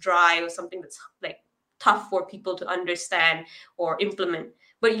that's dry or something that's like tough for people to understand or implement.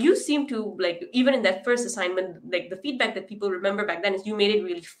 But you seem to, even in that first assignment, the feedback that people remember back then is you made it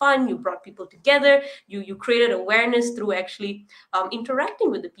really fun. You brought people together. You created awareness through actually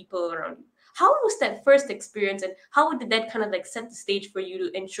interacting with the people around you. How was that first experience, and how did that kind of set the stage for you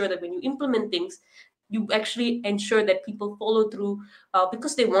to ensure that when you implement things, you actually ensure that people follow through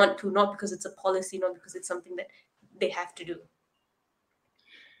because they want to, not because it's a policy, not because it's something that they have to do?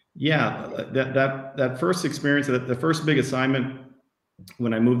 Yeah, that first experience, the first big assignment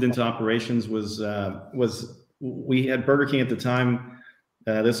when I moved into operations was we had Burger King at the time.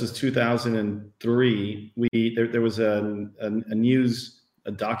 This was 2003. There was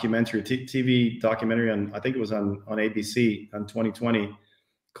a documentary, TV documentary on, I think it was on ABC on 2020,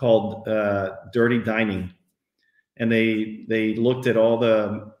 called Dirty Dining, and they looked at all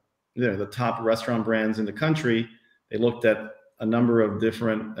the top restaurant brands in the country. They looked at a number of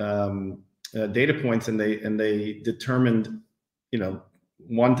different data points, and they determined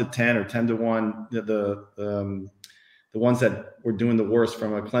 1 to 10 or 10 to 1 the ones that were doing the worst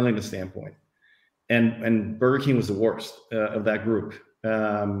from a cleanliness standpoint, and Burger King was the worst of that group,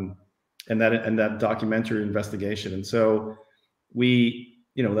 and that documentary investigation. And so we,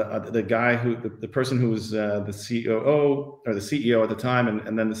 the guy the person who was the COO or the CEO at the time,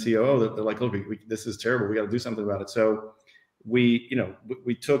 and then the COO, they're like, look, this is terrible. We got to do something about it. So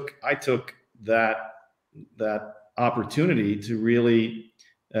I took that opportunity to really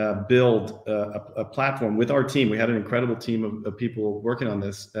build a platform with our team. We had an incredible team of people working on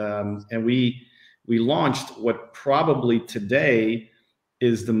this, and we launched what probably today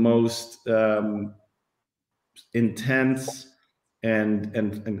is the most intense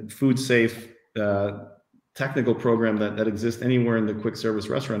and food safe technical program that exists anywhere in the quick service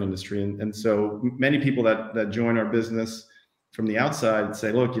restaurant industry. And so many people that join our business from the outside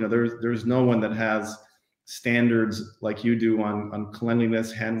say, look, there's no one that has standards like you do on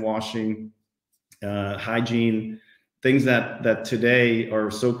cleanliness, hand washing, hygiene, things that today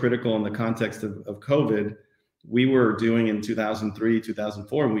are so critical in the context of COVID. We were doing in 2003,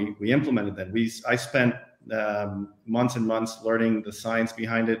 2004, and we implemented that. I spent months and months learning the science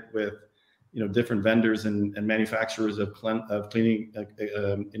behind it with different vendors and manufacturers of cleaning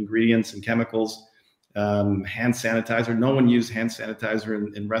ingredients and chemicals, hand sanitizer. No one used hand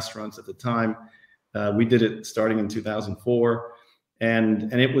sanitizer in restaurants at the time. We did it starting in 2004,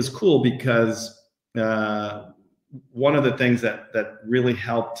 and it was cool because one of the things that really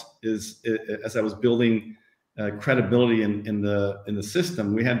helped is as I was building credibility in the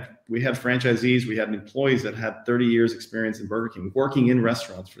system, we had franchisees, we had employees that had 30 years experience in Burger King, working in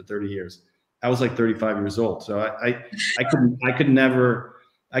restaurants for 30 years. I was like 35 years old, so I could never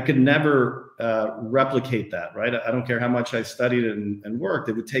replicate that, right? I don't care how much I studied and worked;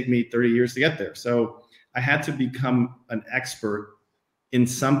 it would take me 30 years to get there. So I had to become an expert in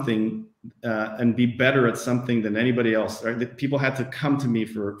something and be better at something than anybody else. Right? People had to come to me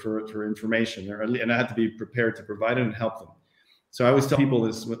for information, and I had to be prepared to provide it and help them. So I always tell people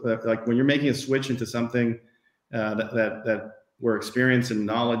this, like when you're making a switch into something that where experience and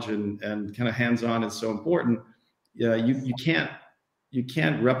knowledge and kind of hands-on is so important, you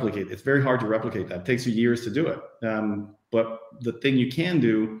can't replicate. It's very hard to replicate that. It takes you years to do it. But the thing you can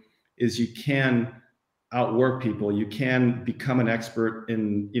do is you can outwork people. You can become an expert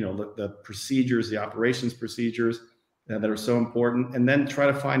in, the procedures, the operations procedures that are so important, and then try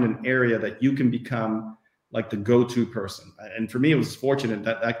to find an area that you can become like the go-to person. And for me, it was fortunate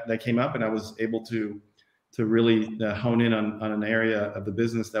that came up, and I was able to really hone in on an area of the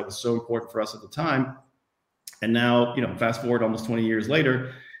business that was so important for us at the time. And now, fast forward almost 20 years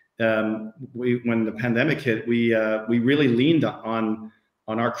later, when the pandemic hit, we really leaned on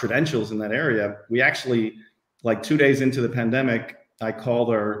our credentials in that area. We actually, like 2 days into the pandemic, I called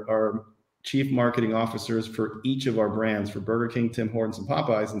our chief marketing officers for each of our brands, for Burger King, Tim Hortons, and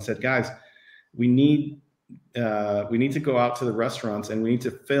Popeyes, and said, guys, we need to go out to the restaurants and we need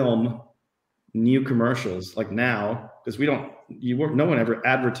to film new commercials like now, because no one ever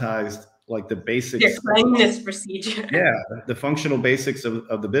advertised like the basics. Your kindness procedure. Yeah, the functional basics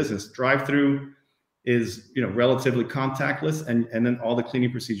of the business. Drive-through is relatively contactless, and then all the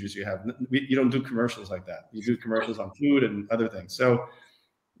cleaning procedures you have. You don't do commercials like that. You do commercials on food and other things. So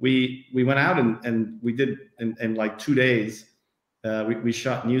we went out and we did in like 2 days. We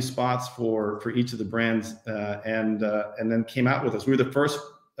shot new spots for each of the brands, and then came out with us. We were the first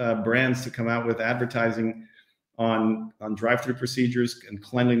brands to come out with advertising on drive-through procedures and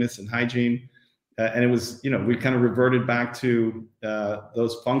cleanliness and hygiene. And it was, we kind of reverted back to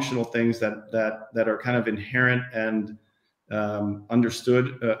those functional things that are kind of inherent and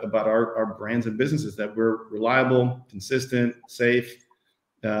understood about our brands and businesses, that we're reliable, consistent, safe,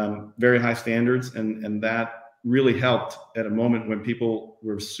 very high standards. And that really helped at a moment when people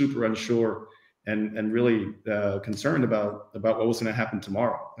were super unsure and really concerned about what was going to happen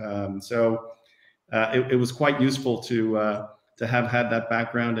tomorrow. So it was quite useful to have had that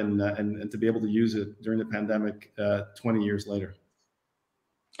background and to be able to use it during the pandemic 20 years later.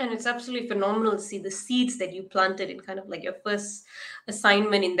 And it's absolutely phenomenal to see the seeds that you planted in kind of like your first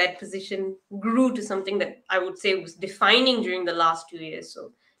assignment in that position grew to something that I would say was defining during the last 2 years.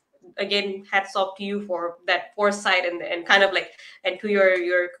 So again, hats off to you for that foresight and kind of like, and to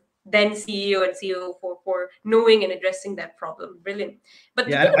your then CEO and CEO for knowing and addressing that problem. Brilliant. But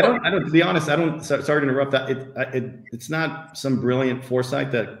yeah, I don't, to be honest, sorry to interrupt that. It's not some brilliant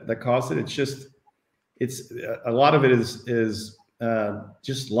foresight that caused it. It's just, a lot of it is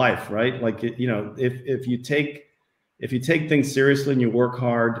just life, right? Like, if you take things seriously and you work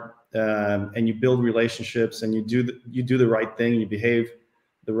hard, and you build relationships and you do the right thing, you behave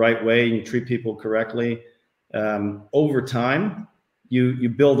the right way, and you treat people correctly, over time, you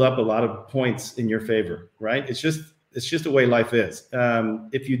build up a lot of points in your favor, right? It's just the way life is.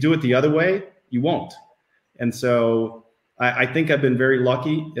 If you do it the other way, you won't. And so I think I've been very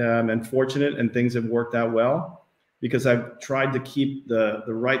lucky and fortunate, and things have worked out well because I've tried to keep the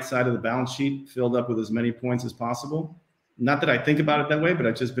right side of the balance sheet filled up with as many points as possible. Not that I think about it that way, but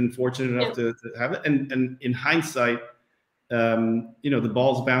I've just been fortunate enough to have it. And in hindsight, the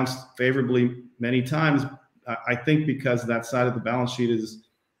ball's bounced favorably many times. I think because that side of the balance sheet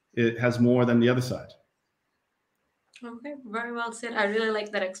it has more than the other side. Okay, very well said. I really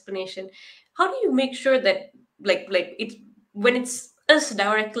like that explanation. How do you make sure that like it's when it's us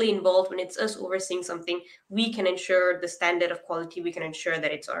directly involved, when it's us overseeing something, we can ensure the standard of quality, we can ensure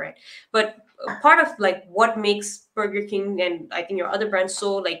that it's all right. But part of like what makes Burger King and I think your other brands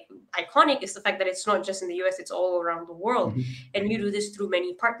so like iconic is the fact that it's not just in the US, it's all around the world. Mm-hmm. And you do this through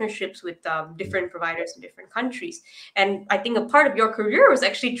many partnerships with different providers in different countries. And I think a part of your career was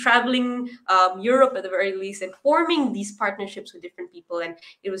actually traveling Europe at the very least and forming these partnerships with different people. And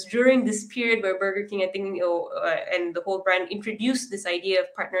it was during this period where Burger King, I think, and the whole brand introduced this idea of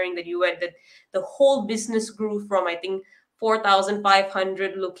partnering that you had, that the whole business grew from, I think,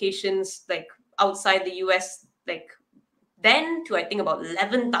 4,500 locations like outside the US, like then to I think about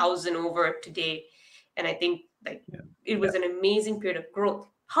 11,000 over today. And I think it was an amazing period of growth.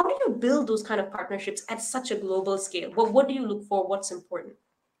 How do you build those kind of partnerships at such a global scale? What do you look for? What's important?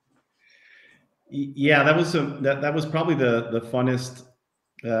 Yeah, that was probably the funnest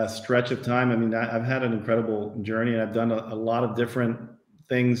stretch of time. I mean, I've had an incredible journey, and I've done a lot of different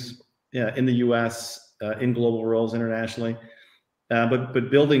things in the US, in global roles, internationally. But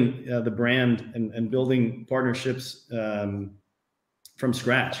building the brand and building partnerships from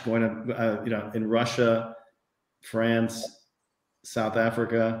scratch, going to in Russia, France, South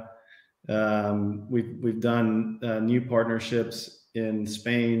Africa. We've done new partnerships in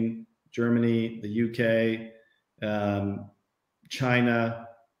Spain, Germany, the UK, China,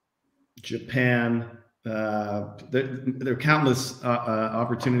 Japan. There are countless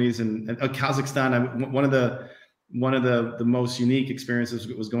opportunities, and Kazakhstan. One of the most unique experiences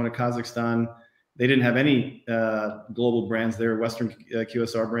was going to Kazakhstan. They didn't have any global brands there, Western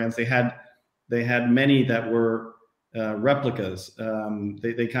QSR brands. They had many that were replicas.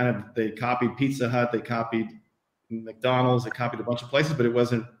 They copied Pizza Hut, they copied McDonald's, they copied a bunch of places, but it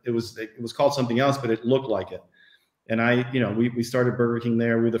was called something else, but it looked like it. And we started Burger King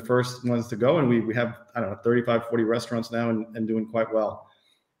there. We were the first ones to go, and we have, I don't know, 35, 40 restaurants now and doing quite well.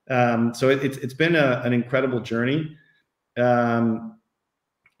 So it's been an incredible journey.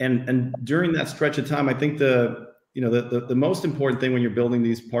 And during that stretch of time, I think the most important thing when you're building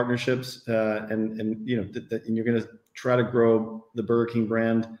these partnerships, and you're going to try to grow the Burger King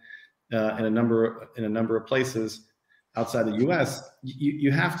brand in a number of places outside the U.S.,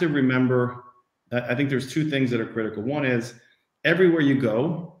 you have to remember. I think there's two things that are critical. One is everywhere you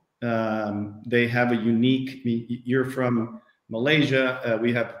go, they have a unique. You're from Malaysia.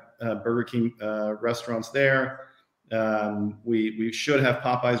 We have Burger King restaurants there. We should have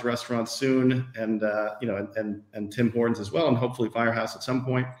Popeyes restaurants soon, and Tim Hortons as well, and hopefully Firehouse at some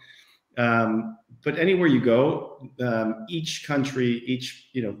point. But anywhere you go, each country, each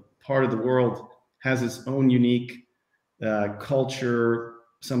part of the world has its own unique culture.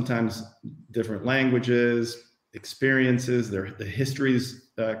 Sometimes different languages, experiences. The history is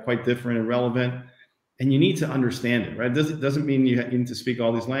quite different and relevant, and you need to understand it. Right? It doesn't mean you need to speak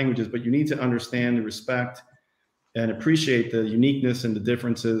all these languages, but you need to understand and respect and appreciate the uniqueness and the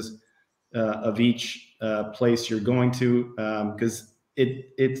differences of each place you're going to, because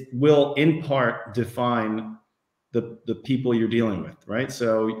it will in part define the people you're dealing with, right?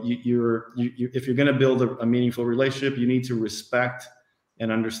 So if you're going to build a meaningful relationship, you need to respect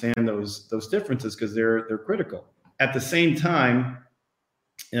and understand those differences, because they're critical. At the same time,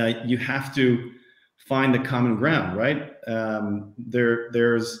 you have to find the common ground, right?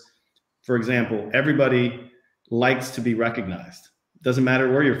 There's, for example, everybody likes to be recognized. Doesn't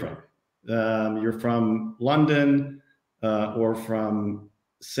matter where you're from. You're from London, or from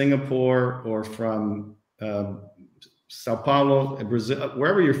Singapore, or from Sao Paulo, Brazil,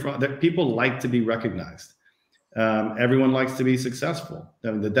 wherever you're from. People like to be recognized. Everyone likes to be successful.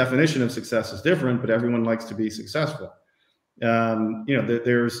 I mean, the definition of success is different, but everyone likes to be successful.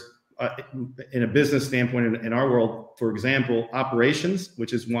 There's in a business standpoint in our world, for example, operations,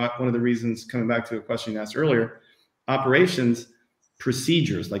 which is one of the reasons, coming back to a question you asked earlier, operations,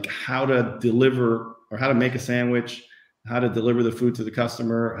 procedures, like how to deliver or how to make a sandwich, how to deliver the food to the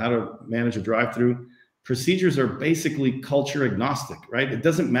customer, how to manage a drive-through. Procedures are basically culture agnostic, right? It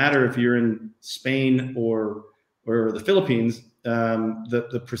doesn't matter if you're in Spain or the Philippines.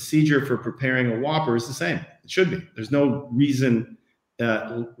 The procedure for preparing a Whopper is the same. It should be. There's no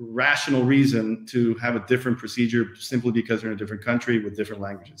rational reason to have a different procedure simply because you're in a different country with different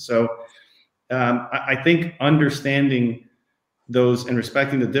languages. So I think understanding those and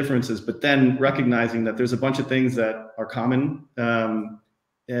respecting the differences, but then recognizing that there's a bunch of things that are common,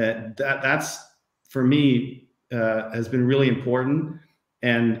 that's, for me, has been really important,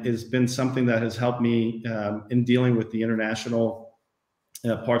 and has been something that has helped me in dealing with the international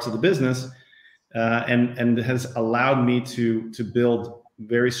parts of the business, and has allowed me to build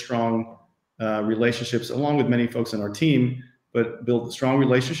very strong relationships, along with many folks on our team, but build strong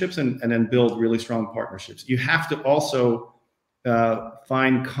relationships and then build really strong partnerships. You have to also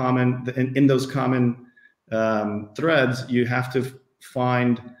find common, in those common threads, you have to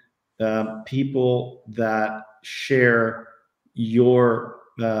find people that share your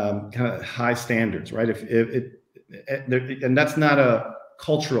kind of high standards, right? And that's not a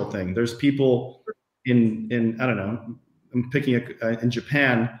cultural thing. There's people in I don't know, I'm picking in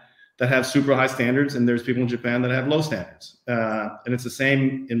Japan that have super high standards, and there's people in Japan that have low standards. And it's the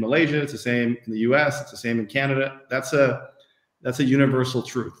same in Malaysia, it's the same in the US, it's the same in Canada. That's a universal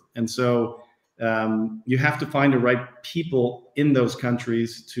truth. And so you have to find the right people in those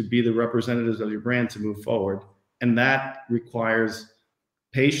countries to be the representatives of your brand to move forward. And that requires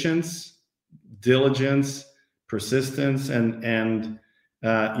patience, diligence, persistence, and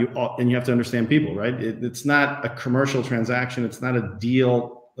you have to understand people, right? It's not a commercial transaction. It's not a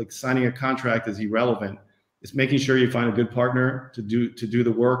deal. Like signing a contract is irrelevant. It's making sure you find a good partner to do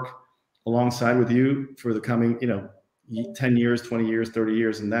the work alongside with you for the coming, 10 years, 20 years, 30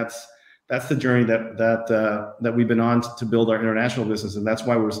 years. And that's the journey that we've been on to build our international business. And that's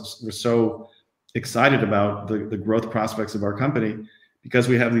why we're so excited about the growth prospects of our company because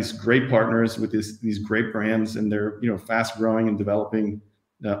we have these great partners with these great brands, and they're fast growing and developing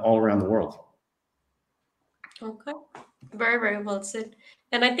all around the world. Okay, very, very well said.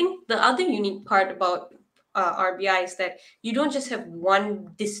 And I think the other unique part about RBI is that you don't just have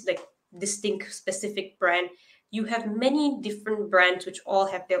one distinct specific brand. You have many different brands which all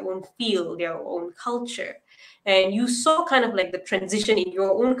have their own feel, their own culture. And you saw kind of like the transition in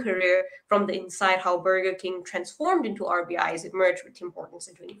your own career from the inside, how Burger King transformed into RBI as it merged with Tim Hortons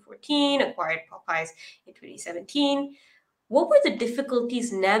in 2014, acquired Popeyes in 2017. What were the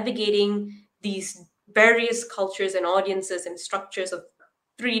difficulties navigating these various cultures and audiences and structures of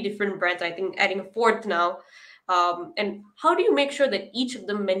three different brands? I think adding a fourth now. And how do you make sure that each of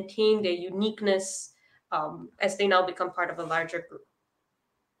them maintain their uniqueness as they now become part of a larger group?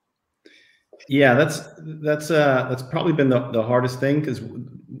 Yeah, that's probably been the hardest thing, because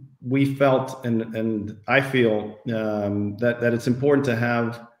we felt and I feel that it's important to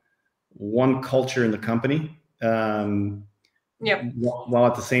have one culture in the company, while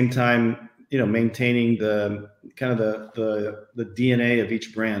at the same time maintaining the kind of the DNA of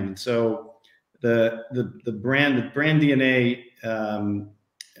each brand. And so the brand DNA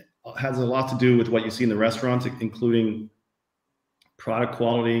has a lot to do with what you see in the restaurants, including product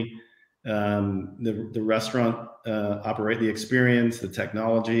quality, the restaurant the experience, the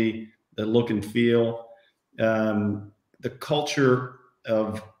technology, the look and feel, the culture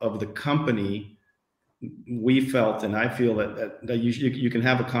of the company. We felt, and I feel that you can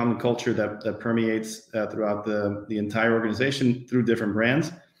have a common culture that permeates throughout the entire organization through different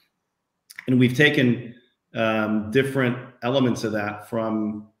brands, and we've taken different elements of that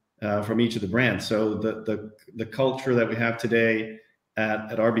from each of the brands. So the culture that we have today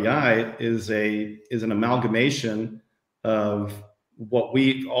at RBI is an amalgamation of what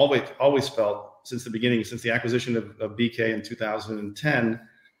we always felt since the beginning, since the acquisition of BK in 2010.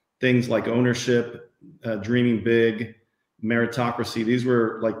 Things like ownership, dreaming big, meritocracy. These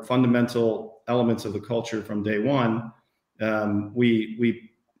were like fundamental elements of the culture from day one.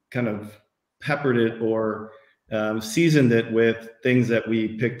 We kind of peppered it or seasoned it with things that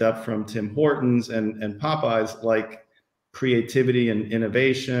we picked up from Tim Hortons and Popeyes, like creativity and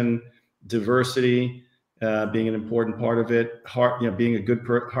innovation, diversity being an important part of it, being a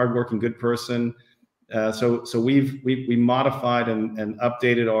hardworking good person. So we modified and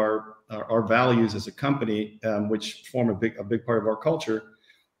updated our values as a company, which form a big part of our culture.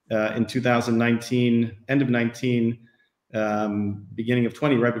 In 2019, end of 19, beginning of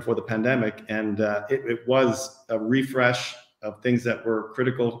 20, right before the pandemic, and it was a refresh of things that were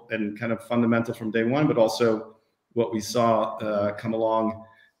critical and kind of fundamental from day one, but also what we saw come along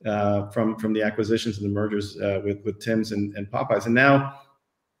from the acquisitions and the mergers with Tim's and Popeyes. And now,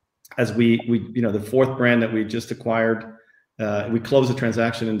 as we the fourth brand that we just acquired, we closed the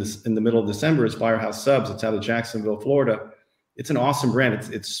transaction in the middle of December, is Firehouse Subs. It's out of Jacksonville, Florida. It's an awesome brand.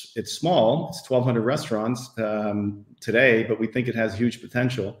 It's small. It's 1,200 restaurants today, but we think it has huge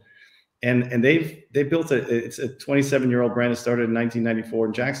potential. And they built it's a 27-year-old brand that started in 1994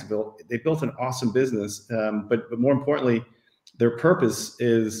 in Jacksonville. They built an awesome business, but more importantly, their purpose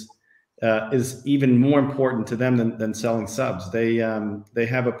is even more important to them than selling subs. They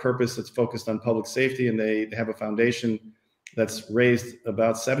have a purpose that's focused on public safety, and they have a foundation that's raised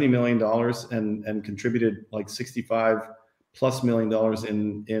about $70 million and contributed like $65+ million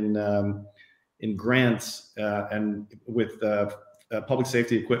in grants and with public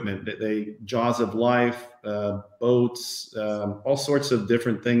safety equipment. They Jaws of Life, boats, all sorts of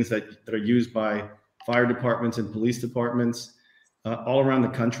different things that are used by fire departments and police departments all around the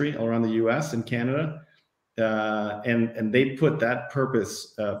country, all around the U.S. and Canada. And they put that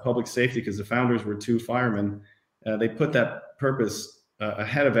purpose, public safety, because the founders were two firemen. They put that purpose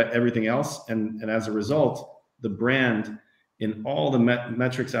ahead of everything else. And as a result, the brand, in all the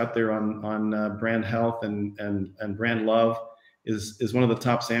metrics out there on brand health and brand love, is one of the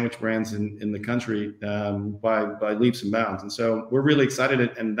top sandwich brands in the country by leaps and bounds. And so we're really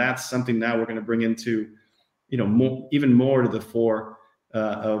excited, and that's something now we're going to bring into even more to the fore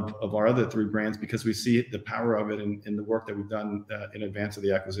of our other three brands, because we see the power of it in the work that we've done in advance of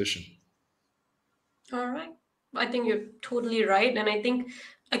the acquisition. All right. I think you're totally right. And I think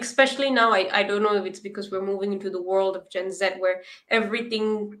especially now, I don't know if it's because we're moving into the world of Gen Z, where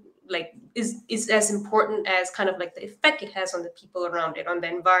everything like is as important as kind of like the effect it has on the people around it, on the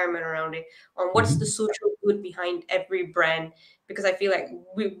environment around it, on what's the social good behind every brand. Because I feel like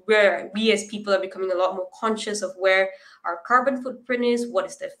we as people are becoming a lot more conscious of where our carbon footprint is, what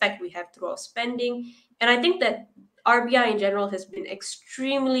is the effect we have through our spending. And I think that RBI in general has been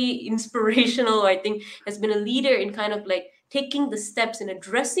extremely inspirational. I think has been a leader in kind of like taking the steps in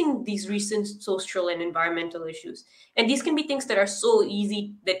addressing these recent social and environmental issues. And these can be things that are so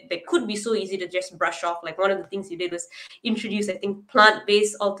easy, that could be so easy to just brush off. Like one of the things you did was introduce, I think,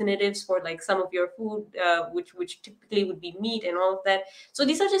 plant-based alternatives for like some of your food, which typically would be meat and all of that. So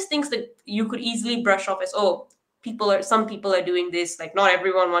these are just things that you could easily brush off as, oh, some people are doing this. Like not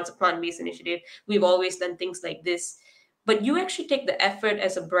everyone wants a plant-based initiative. We've always done things like this. But you actually take the effort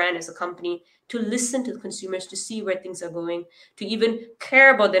as a brand, as a company, to listen to the consumers, to see where things are going, to even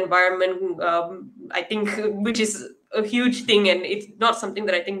care about the environment. I think, which is a huge thing, and it's not something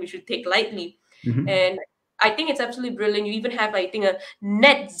that I think we should take lightly. Mhm. And I think it's absolutely brilliant. You even have, I think, a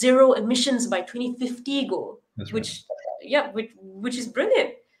net zero emissions by 2050 goal, That's right. which is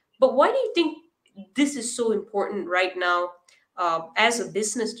brilliant. But why do you think this is so important right now? As a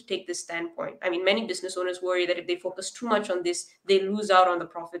business to take this standpoint. I mean, many business owners worry that if they focus too much on this, they lose out on the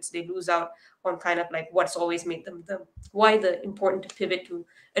profits, they lose out on kind of like what's always made them them. Why the important to pivot to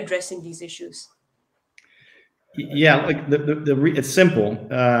addressing these issues? Yeah, like it's simple,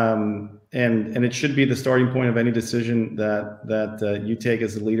 and it should be the starting point of any decision that you take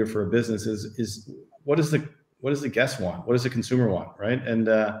as a leader for a business. Is what does the guest want? What does the consumer want, right? And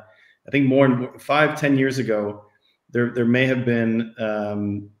I think more than 5-10 years ago, there may have been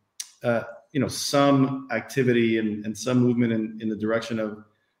some activity and some movement in the direction of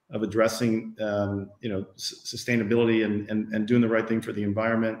addressing sustainability and doing the right thing for the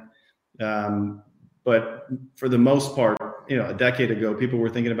environment. But for the most part, a decade ago, people were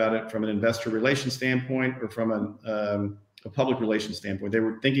thinking about it from an investor relations standpoint or from a public relations standpoint. They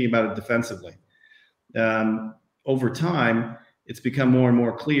were thinking about it defensively. Over time, it's become more and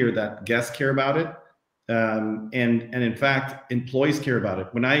more clear that guests care about it. And in fact, employees care about it.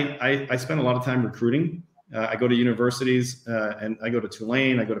 When I spend a lot of time recruiting, I go to universities and I go to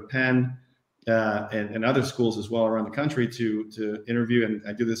Tulane, I go to Penn, and other schools as well around the country to interview, and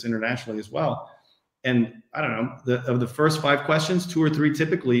I do this internationally as well. And I don't know, of the first 5 questions, 2 or 3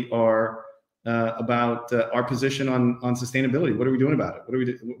 typically are about our position on sustainability. What are we doing about it? What do we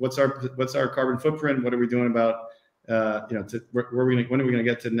do? What's our carbon footprint? What are we doing about when are we going to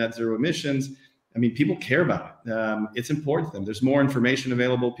get to net zero emissions? I mean, people care about it. It's important to them. There's more information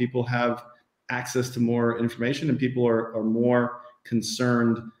available. People have access to more information, and people are more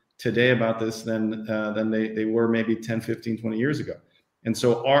concerned today about this than they were maybe 10, 15, 20 years ago. And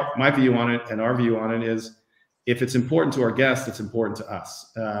so my view on it and our view on it is, if it's important to our guests, it's important to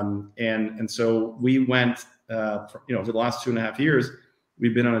us. And so we went, for the last 2.5 years,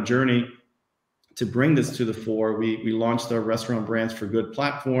 we've been on a journey to bring this to the fore. We launched our Restaurant Brands for Good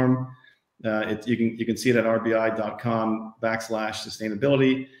platform. You can see it at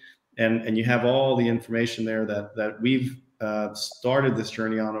rbi.com/sustainability. And you have all the information there that we've started this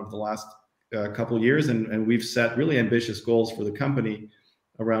journey on over the last couple of years. And we've set really ambitious goals for the company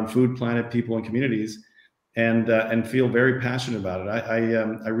around food, planet, people, and communities, and feel very passionate about it.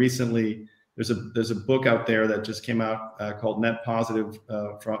 I recently, there's a book out there that just came out called Net Positive,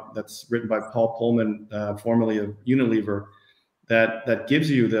 that's written by Paul Pullman, formerly of Unilever, that gives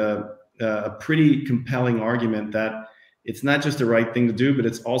you a pretty compelling argument that it's not just the right thing to do, but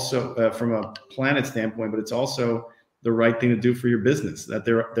it's also from a planet standpoint, but it's also the right thing to do for your business. That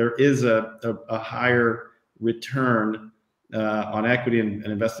there is a higher return on equity and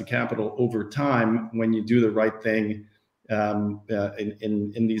invested capital over time when you do the right thing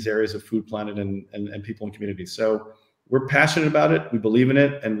in these areas of food, planet, and people and communities. So we're passionate about it. We believe in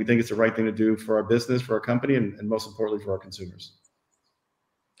it, and we think it's the right thing to do for our business, for our company, and most importantly for our consumers.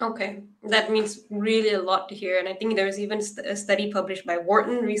 Okay, that means really a lot to hear. And I think there was even a study published by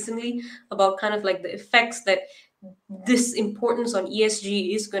Wharton recently about kind of like the effects that this importance on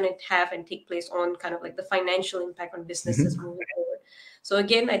ESG is going to have and take place on kind of like the financial impact on businesses moving forward. So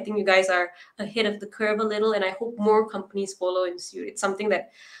again, I think you guys are ahead of the curve a little, and I hope more companies follow in suit. It's something that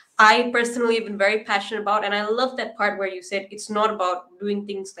I personally have been very passionate about. And I love that part where you said it's not about doing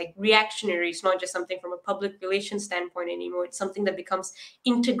things like reactionary. It's not just something from a public relations standpoint anymore. It's something that becomes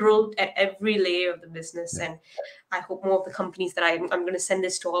integral at every layer of the business. And I hope more of the companies that I'm going to send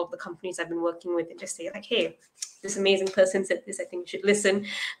this to all of the companies I've been working with and just say like, hey, this amazing person said this, I think you should listen.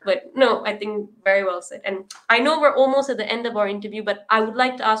 But no, I think very well said. And I know we're almost at the end of our interview, but I would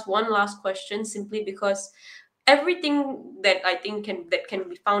like to ask one last question, simply because everything that I think can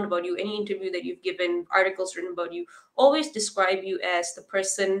be found about you, any interview that you've given, articles written about you, always describe you as the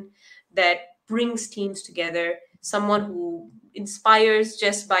person that brings teams together, someone who inspires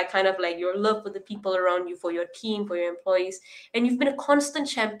just by kind of like your love for the people around you, for your team, for your employees. And you've been a constant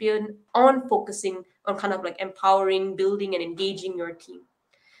champion on focusing on kind of like empowering, building, and engaging your team.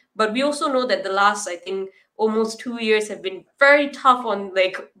 But we also know that the last, I think, almost 2 years have been very tough on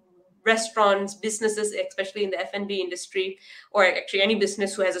like restaurants, businesses, especially in the F&B industry, or actually any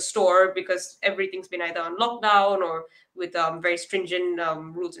business who has a store, because everything's been either on lockdown or with very stringent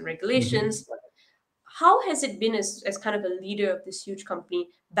rules and regulations. How has it been as kind of a leader of this huge company,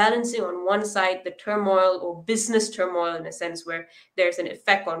 balancing on one side the turmoil or business turmoil in a sense where there's an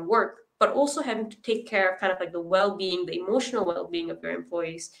effect on work, but also having to take care of kind of like the well-being, the emotional well-being of your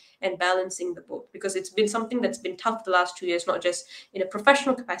employees, and balancing the both? Because it's been something that's been tough the last 2 years, not just in a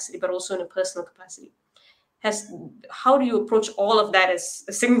professional capacity, but also in a personal capacity. How do you approach all of that as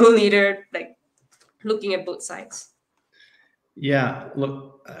a single leader, like looking at both sides? Yeah,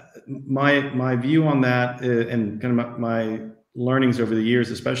 look, my view on that and kind of my learnings over the years,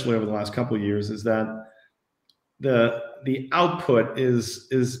 especially over the last couple of years, is that the output is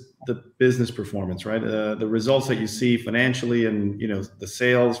the business performance, right? The results that you see financially, and the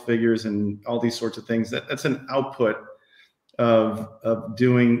sales figures and all these sorts of things. That's an output of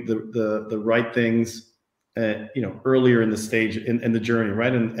doing the right things, earlier in the stage in the journey,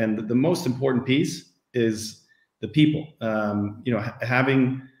 right? And the most important piece is the people.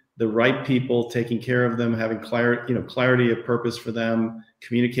 Having the right people, taking care of them, having clarity of purpose for them,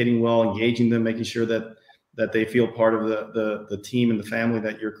 communicating well, engaging them, making sure that they feel part of the team and the family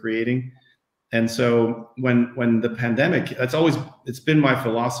that you're creating. And so when the pandemic, it's been my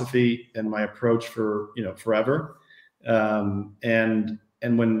philosophy and my approach for forever. And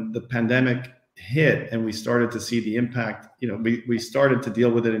when the pandemic hit and we started to see the impact, we started to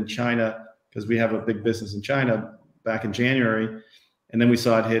deal with it in China, because we have a big business in China, back in January. And then we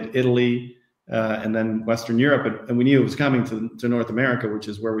saw it hit Italy, and then Western Europe. And we knew it was coming to North America, which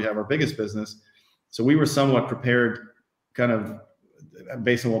is where we have our biggest business. So we were somewhat prepared, kind of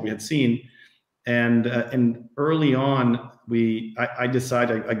based on what we had seen. And early on, I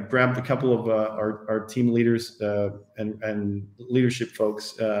decided, I grabbed a couple of our team leaders and leadership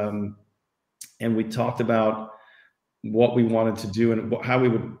folks, and we talked about what we wanted to do and how we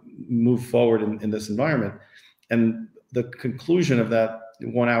would move forward in this environment. And the conclusion of that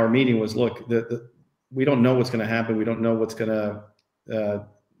 1 hour meeting was, look, we don't know what's going to happen. We don't know what's going to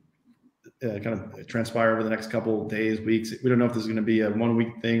kind of transpire over the next couple of days, weeks. We don't know if this is going to be a 1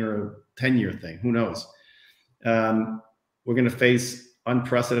 week thing or a 10-year thing. Who knows? We're going to face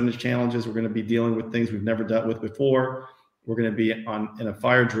unprecedented challenges. We're going to be dealing with things we've never dealt with before. We're going to be in a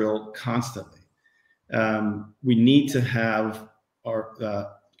fire drill constantly. We need to have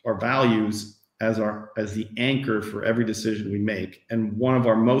our values as the anchor for every decision we make. And one of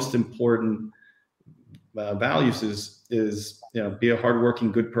our most important values is be a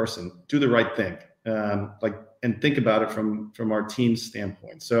hardworking, good person, do the right thing, and think about it from our team's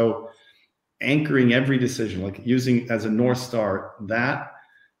standpoint. So anchoring every decision, like using as a North Star, that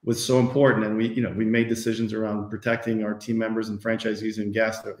was so important. And we made decisions around protecting our team members and franchisees and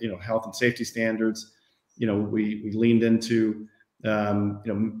guests, health and safety standards. We leaned into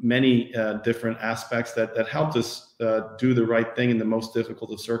many different aspects that helped us do the right thing in the most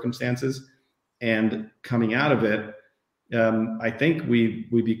difficult of circumstances. And coming out of it, I think we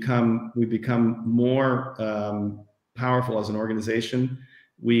become more powerful as an organization.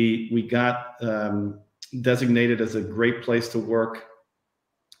 We got designated as a great place to work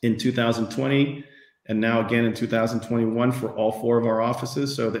in 2020, and now again in 2021 for all 4 of our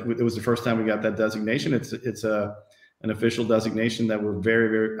offices. So it was the first time we got that designation. It's an official designation that we're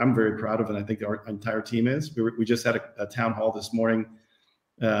I'm very proud of, and I think our entire team is. We just had a town hall this morning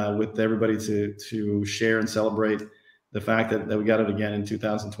with everybody to share and celebrate the fact that we got it again in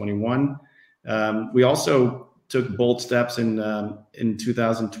 2021. We also took bold steps in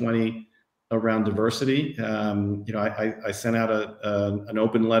 2020 around diversity. I sent out an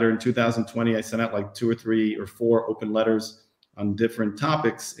open letter in 2020. I sent out like 2 or 3 or 4 open letters on different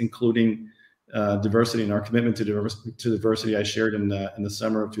topics, including diversity and our commitment to diversity. I shared in the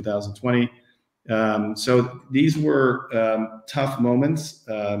summer of 2020. So these were tough moments.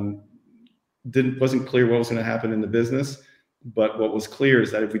 Wasn't clear what was going to happen in the business, but what was clear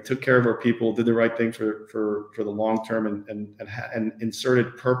is that if we took care of our people, did the right thing for the long term, and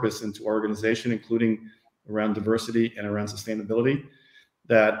inserted purpose into our organization, including around diversity and around sustainability,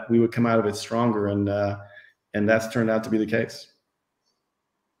 that we would come out of it stronger. And that's turned out to be the case.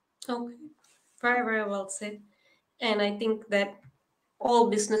 Okay, very, very well said. And I think that all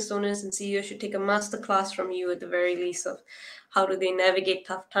business owners and CEOs should take a master class from you at the very least of how do they navigate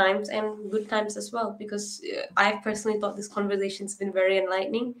tough times and good times as well. Because I've personally thought this conversation's been very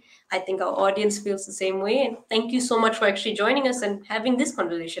enlightening. I think our audience feels the same way. And thank you so much for actually joining us and having this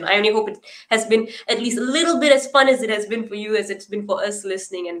conversation. I only hope it has been at least a little bit as fun as it has been for you, as it's been for us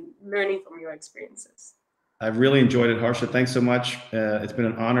listening and learning from your experiences. I've really enjoyed it, Harsha. Thanks so much. It's been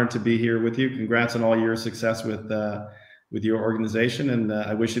an honor to be here with you. Congrats on all your success with your organization, and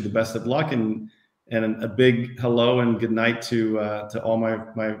I wish you the best of luck. And a big hello and good night to all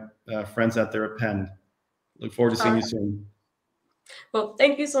my friends out there at Penn. Look forward to seeing you soon. Well,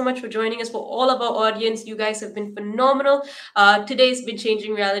 thank you so much for joining us. For all of our audience, you guys have been phenomenal. Today's been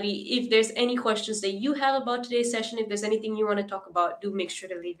Changing Reality. If there's any questions that you have about today's session, if there's anything you want to talk about, do make sure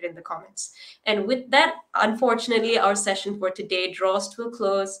to leave it in the comments. And with that, unfortunately, our session for today draws to a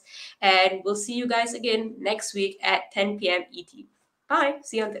close. And we'll see you guys again next week at 10 p.m. ET. Bye.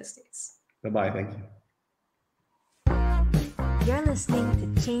 See you on Thursdays. Bye-bye. Thank you. You're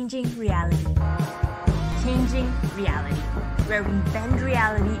listening to Changing Reality. Changing Reality, where we bend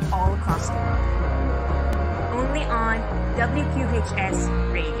reality all across the world. Only on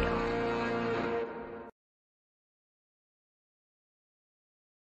WQHS Radio.